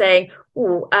was sort of saying,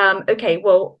 okay,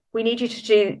 well, we need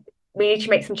to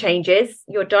make some changes.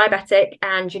 You're diabetic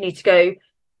and you need to go.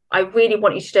 I really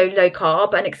want you to go low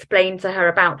carb, and explain to her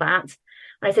about that. And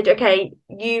I said, okay,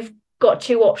 you've got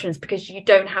two options because you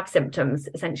don't have symptoms.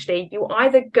 Essentially, you're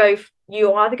either going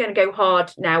to go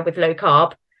hard now with low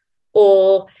carb,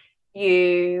 or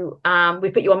we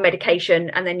put you on medication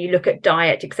and then you look at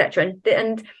diet, etc.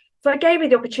 And so I gave her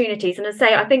the opportunities, and I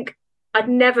say, I think I'd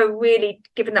never really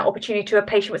given that opportunity to a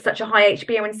patient with such a high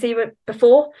HbA1c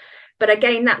before. But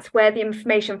again, that's where the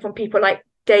information from people like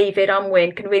David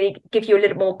Unwin can really give you a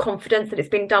little more confidence that it's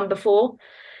been done before.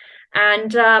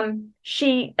 And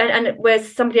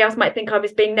whereas somebody else might think I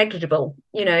was being negligible,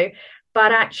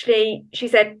 but actually she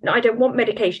said, no, I don't want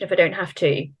medication if I don't have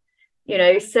to,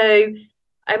 so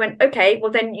I went, okay,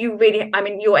 well then your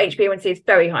HbA1c is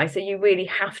very high, so you really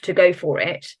have to go for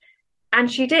it.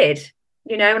 And she did,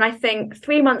 and I think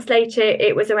 3 months later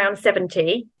it was around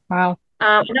 70. Wow.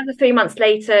 Another 3 months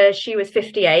later she was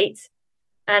 58.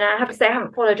 And I have to say, I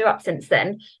haven't followed her up since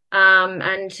then.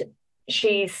 And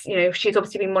she's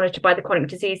obviously been monitored by the chronic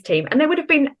disease team. And there would have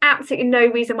been absolutely no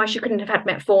reason why she couldn't have had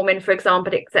metformin, for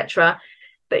example, etc.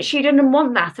 But she didn't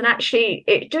want that. And actually,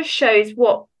 it just shows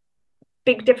what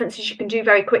big differences you can do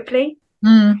very quickly.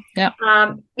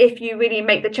 If you really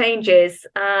make the changes.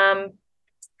 And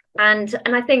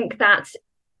I think that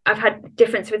I've had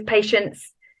difference with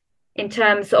patients in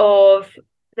terms of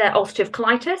their ulcerative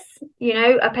colitis,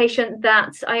 a patient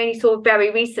that I only saw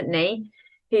very recently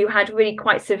who had really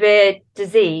quite severe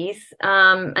disease,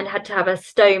 and had to have a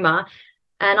stoma.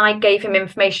 And I gave him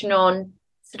information on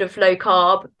sort of low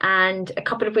carb, and a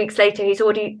couple of weeks later he's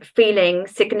already feeling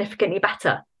significantly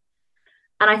better.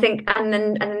 And I think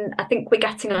we're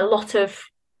getting a lot of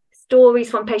stories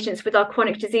from patients with our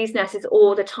chronic disease nurses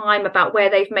all the time about where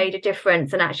they've made a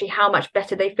difference and actually how much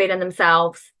better they feel in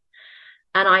themselves.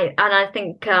 I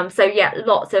think so. Yeah,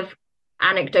 lots of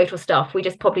anecdotal stuff. We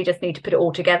probably just need to put it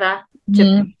all together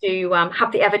to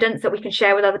have the evidence that we can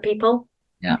share with other people.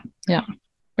 Yeah,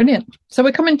 brilliant. So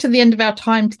we're coming to the end of our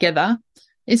time together.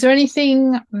 Is there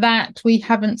anything that we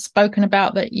haven't spoken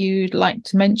about that you'd like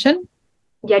to mention?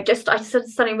 Yeah, I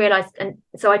suddenly realised, and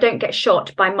so I don't get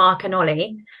shot by Mark and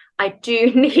Ollie, I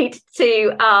do need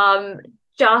to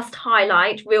just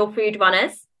highlight Real Food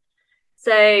Runners.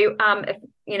 So, if,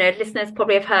 listeners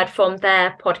probably have heard from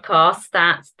their podcast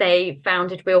that they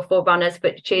founded Real Food Runners,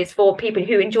 which is for people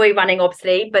who enjoy running,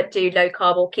 obviously, but do low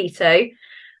carb or keto.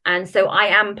 And so I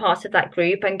am part of that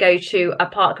group and go to a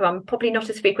park run, probably not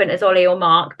as frequent as Ollie or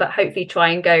Mark, but hopefully try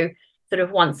and go sort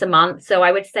of once a month. So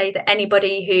I would say that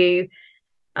anybody who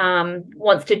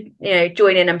wants to,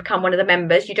 join in and become one of the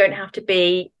members, you don't have to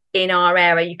be in our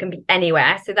area, you can be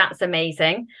anywhere. So that's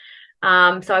amazing. So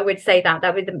I would say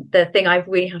that would be the thing I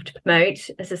really have to promote.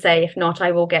 As I say, if not,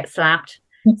 I will get slapped.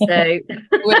 So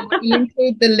we'll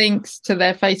include the links to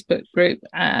their Facebook group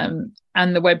and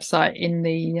the website in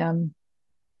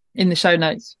the show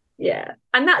notes. Yeah,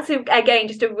 and that's again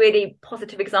just a really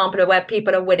positive example of where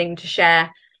people are willing to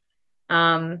share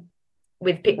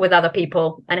with other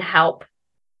people and help.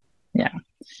 Yeah.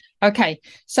 Okay.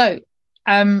 So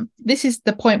this is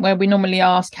the point where we normally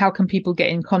ask, how can people get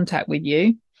in contact with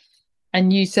you?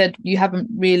 And you said you haven't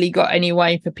really got any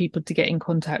way for people to get in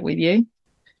contact with you.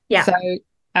 Yeah.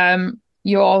 So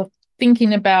you're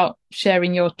thinking about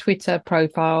sharing your Twitter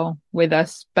profile with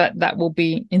us, but that will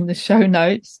be in the show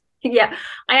notes. Yeah.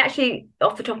 I actually,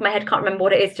 off the top of my head, can't remember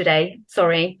what it is today.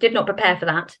 Sorry. Did not prepare for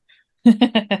that.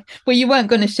 Well, you weren't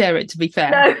going to share it, to be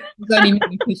fair. No. It was only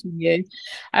me pushing you.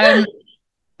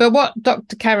 But what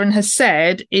Dr. Karen has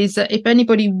said is that if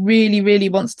anybody really, really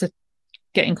wants to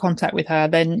get in contact with her,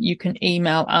 then you can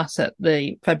email us at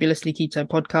the Fabulously Keto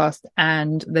podcast,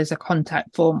 and there's a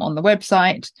contact form on the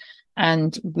website,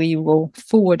 and we will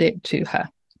forward it to her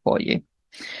for you.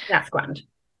 That's grand.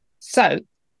 So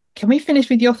can we finish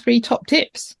with your 3 top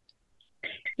tips?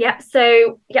 Yeah.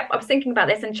 So, I was thinking about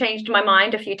this and changed my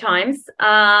mind a few times.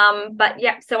 But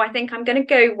so I think I'm going to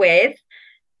go with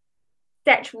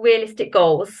set realistic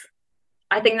goals.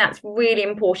 I think that's really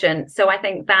important. So I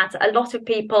think that a lot of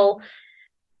people,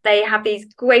 they have these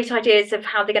great ideas of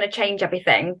how they're going to change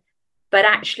everything, but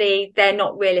actually they're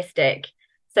not realistic.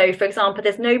 So, for example,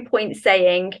 there's no point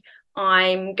saying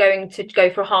I'm going to go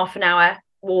for a half an hour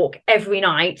walk every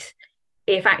night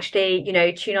if actually,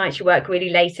 2 nights you work really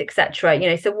late,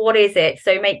 etc. So what is it?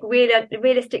 So make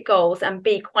realistic goals and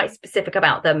be quite specific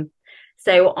about them.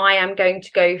 So I am going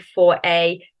to go for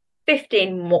a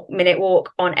 15-minute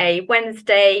walk on a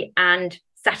Wednesday and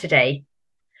Saturday.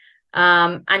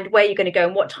 And where you're going to go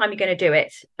and what time you're going to do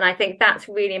it. And I think that's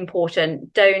really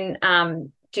important. Don't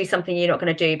do something you're not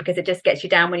going to do, because it just gets you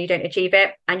down when you don't achieve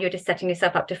it and you're just setting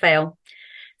yourself up to fail.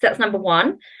 So that's number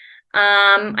 1.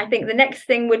 I think the next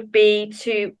thing would be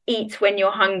to eat when you're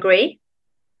hungry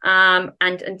and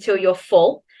until you're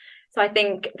full. So I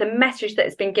think the message that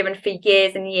has been given for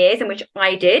years and years, and which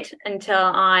I did until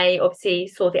I obviously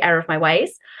saw the error of my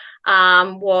ways,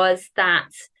 was that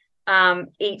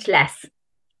eat less,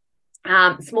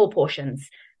 small portions.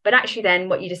 But actually then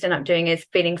what you just end up doing is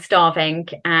feeling starving,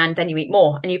 and then you eat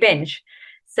more and you binge.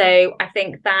 So I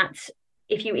think that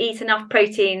if you eat enough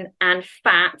protein and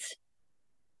fat,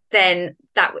 then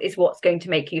that is what's going to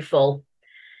make you full.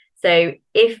 So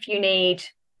if you need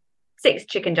 6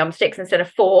 chicken drumsticks instead of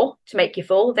 4 to make you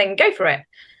full, then go for it.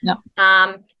 Yeah.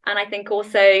 And I think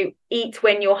also eat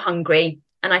when you're hungry.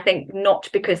 And I think not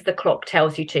because the clock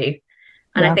tells you to.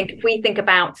 And I think if we think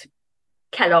about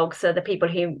Kellogg's, so the people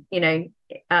who,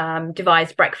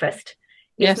 devised breakfast,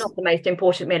 it's not the most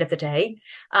important meal of the day,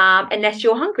 unless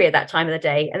you're hungry at that time of the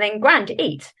day, and then grand to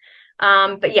eat.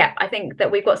 But I think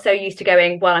that we've got so used to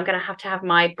going, well, I'm going to have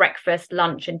my breakfast,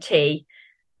 lunch and tea,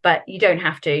 but you don't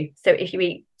have to. So if you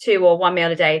eat 2 or 1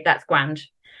 meal a day, that's grand.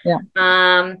 Yeah.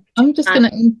 I'm just going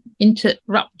to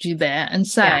interrupt you there and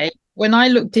say, when I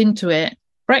looked into it,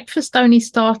 breakfast only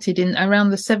started in around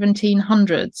the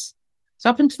 1700s. So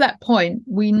up until that point,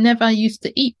 we never used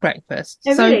to eat breakfast.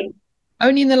 Oh, really? So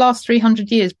only in the last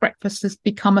 300 years, breakfast has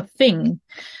become a thing.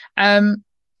 And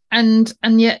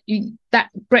yet that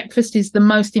breakfast is the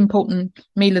most important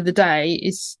meal of the day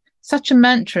is such a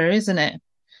mantra, isn't it?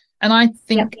 And I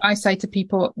think I say to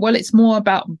people, well, it's more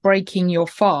about breaking your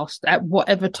fast at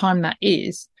whatever time that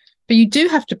is. But you do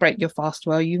have to break your fast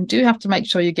well. You do have to make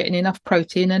sure you're getting enough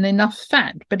protein and enough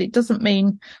fat. But it doesn't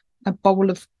mean a bowl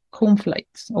of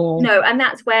cornflakes or... No, and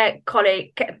that's where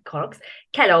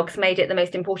Kellogg's made it the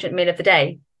most important meal of the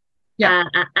day.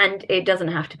 and it doesn't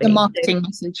have to be. The marketing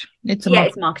message.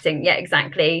 It's marketing. Yeah,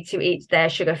 exactly. To eat their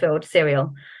sugar-filled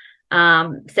cereal.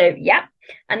 And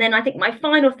then I think my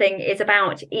final thing is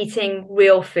about eating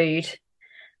real food.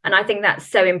 And I think that's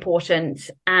so important.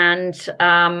 And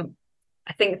I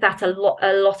think that a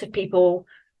lot of people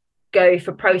go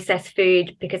for processed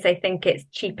food because they think it's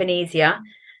cheap and easier.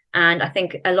 And I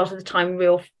think a lot of the time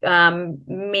real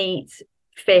meat,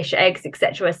 fish, eggs,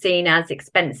 etc. are seen as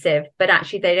expensive, but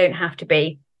actually they don't have to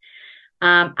be.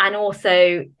 And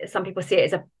also some people see it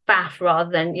as a faff rather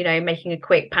than, making a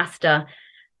quick pasta,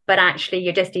 but actually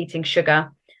you're just eating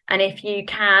sugar. And if you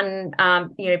can,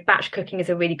 batch cooking is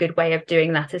a really good way of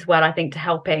doing that as well, I think, to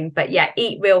helping. But yeah,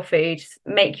 eat real food,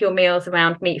 make your meals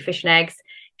around meat, fish and eggs.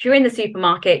 If you're in the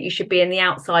supermarket, you should be in the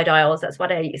outside aisles. That's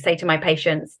what I say to my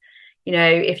patients.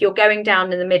 If you're going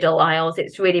down in the middle aisles,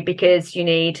 it's really because you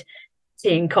need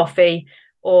tea and coffee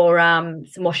or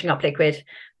some washing up liquid.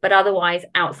 But otherwise,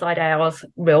 outside aisles,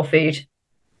 real food.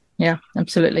 Yeah,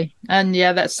 absolutely. And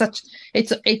yeah, that's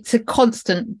it's a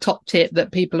constant top tip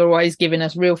that people are always giving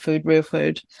us: real food.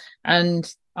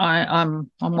 And I'm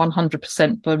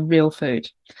 100% for real food.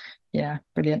 Yeah,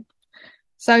 brilliant.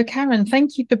 So Karen,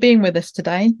 thank you for being with us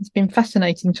today. It's been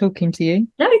fascinating talking to you.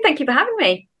 No, thank you for having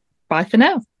me. Bye for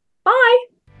now. Bye.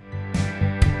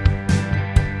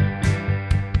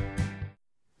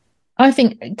 I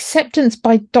think acceptance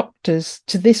by doctors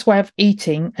to this way of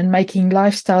eating and making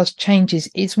lifestyle changes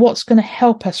is what's going to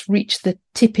help us reach the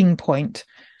tipping point,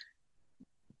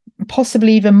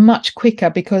 possibly even much quicker,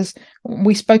 because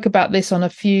we spoke about this on a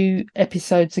few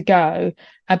episodes ago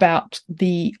about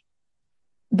the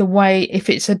way, if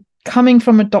it's coming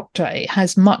from a doctor, it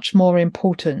has much more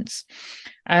importance.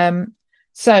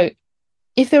 So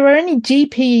if there are any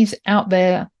GPs out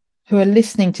there who are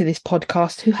listening to this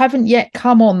podcast who haven't yet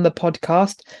come on the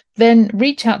podcast, then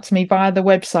reach out to me via the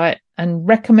website and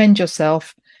recommend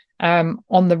yourself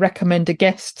on the recommend a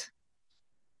guest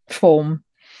form.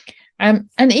 And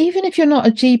even if you're not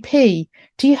a GP,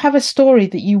 do you have a story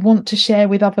that you want to share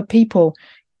with other people?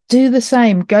 Do the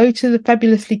same. Go to the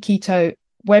Fabulously Keto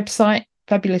website,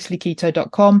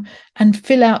 fabulouslyketo.com, and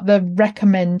fill out the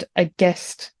recommend a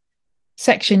guest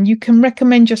section. You can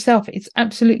recommend yourself. It's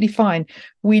absolutely fine.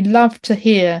 We love to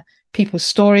hear people's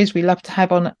stories. We love to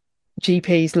have on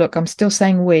GPs. Look, I'm still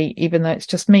saying we, even though it's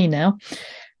just me now.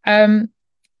 So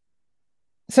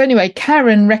anyway,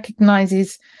 Karen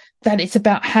recognizes that it's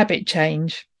about habit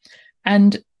change,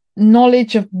 and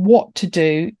knowledge of what to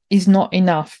do is not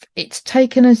enough. It's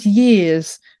taken us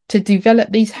years to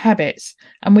develop these habits,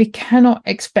 and we cannot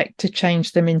expect to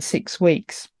change them in 6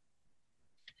 weeks.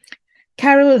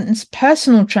 Karen's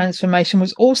personal transformation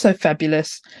was also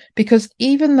fabulous, because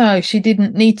even though she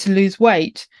didn't need to lose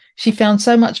weight, she found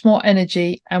so much more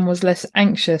energy and was less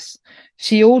anxious.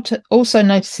 She also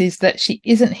notices that she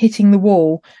isn't hitting the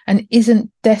wall and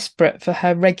isn't desperate for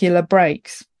her regular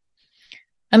breaks.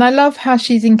 And I love how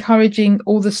she's encouraging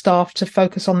all the staff to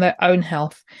focus on their own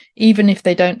health, even if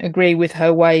they don't agree with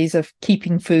her ways of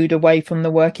keeping food away from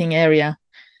the working area.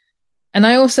 And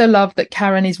I also love that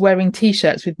Karen is wearing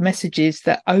T-shirts with messages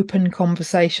that open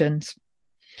conversations.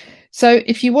 So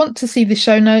if you want to see the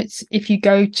show notes, if you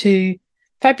go to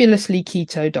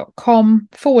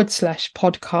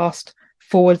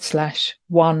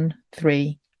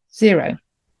fabulouslyketo.com/podcast/130.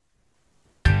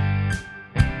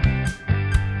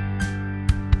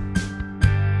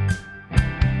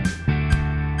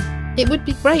 It would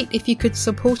be great if you could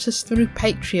support us through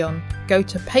Patreon. Go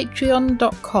to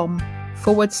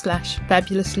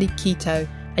patreon.com/fabulouslyketo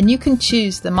and you can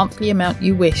choose the monthly amount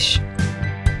you wish.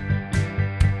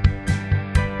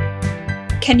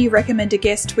 Can you recommend a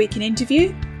guest we can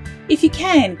interview? If you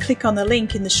can, click on the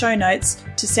link in the show notes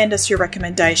to send us your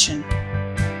recommendation.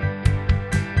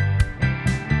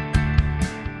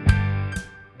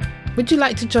 Would you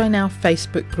like to join our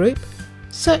Facebook group?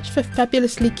 Search for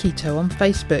Fabulously Keto on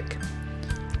Facebook.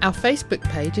 Our Facebook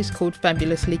page is called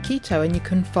Fabulously Keto and you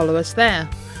can follow us there.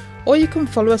 Or you can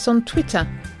follow us on Twitter.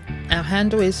 Our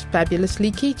handle is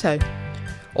Fabulously Keto.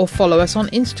 Or follow us on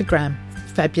Instagram,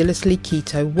 Fabulously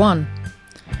Keto1.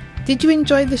 Did you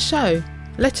enjoy the show?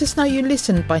 Let us know you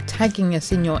listened by tagging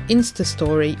us in your Insta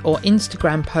story or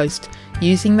Instagram post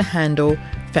using the handle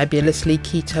Fabulously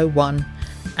Keto1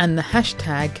 and the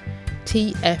hashtag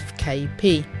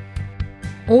TFKP.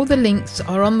 All the links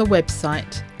are on the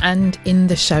website and in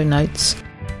the show notes.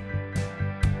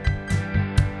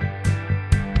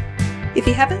 If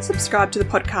you haven't subscribed to the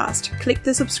podcast, click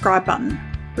the subscribe button.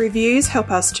 Reviews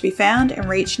help us to be found and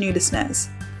reach new listeners.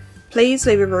 Please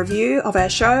leave a review of our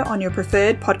show on your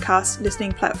preferred podcast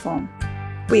listening platform.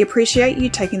 We appreciate you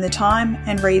taking the time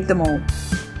and read them all.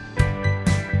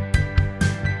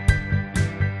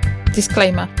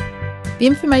 Disclaimer. The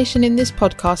information in this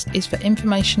podcast is for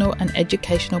informational and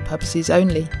educational purposes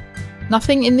only.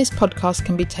 Nothing in this podcast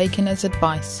can be taken as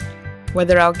advice.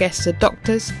 Whether our guests are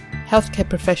doctors, healthcare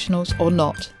professionals or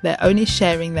not, they're only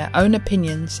sharing their own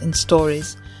opinions and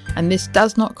stories, and this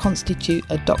does not constitute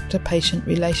a doctor-patient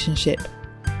relationship.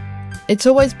 It's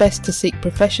always best to seek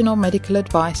professional medical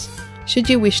advice should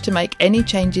you wish to make any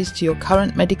changes to your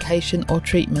current medication or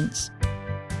treatments.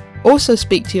 Also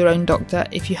speak to your own doctor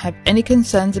if you have any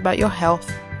concerns about your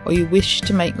health or you wish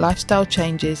to make lifestyle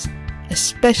changes,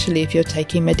 especially if you're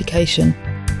taking medication.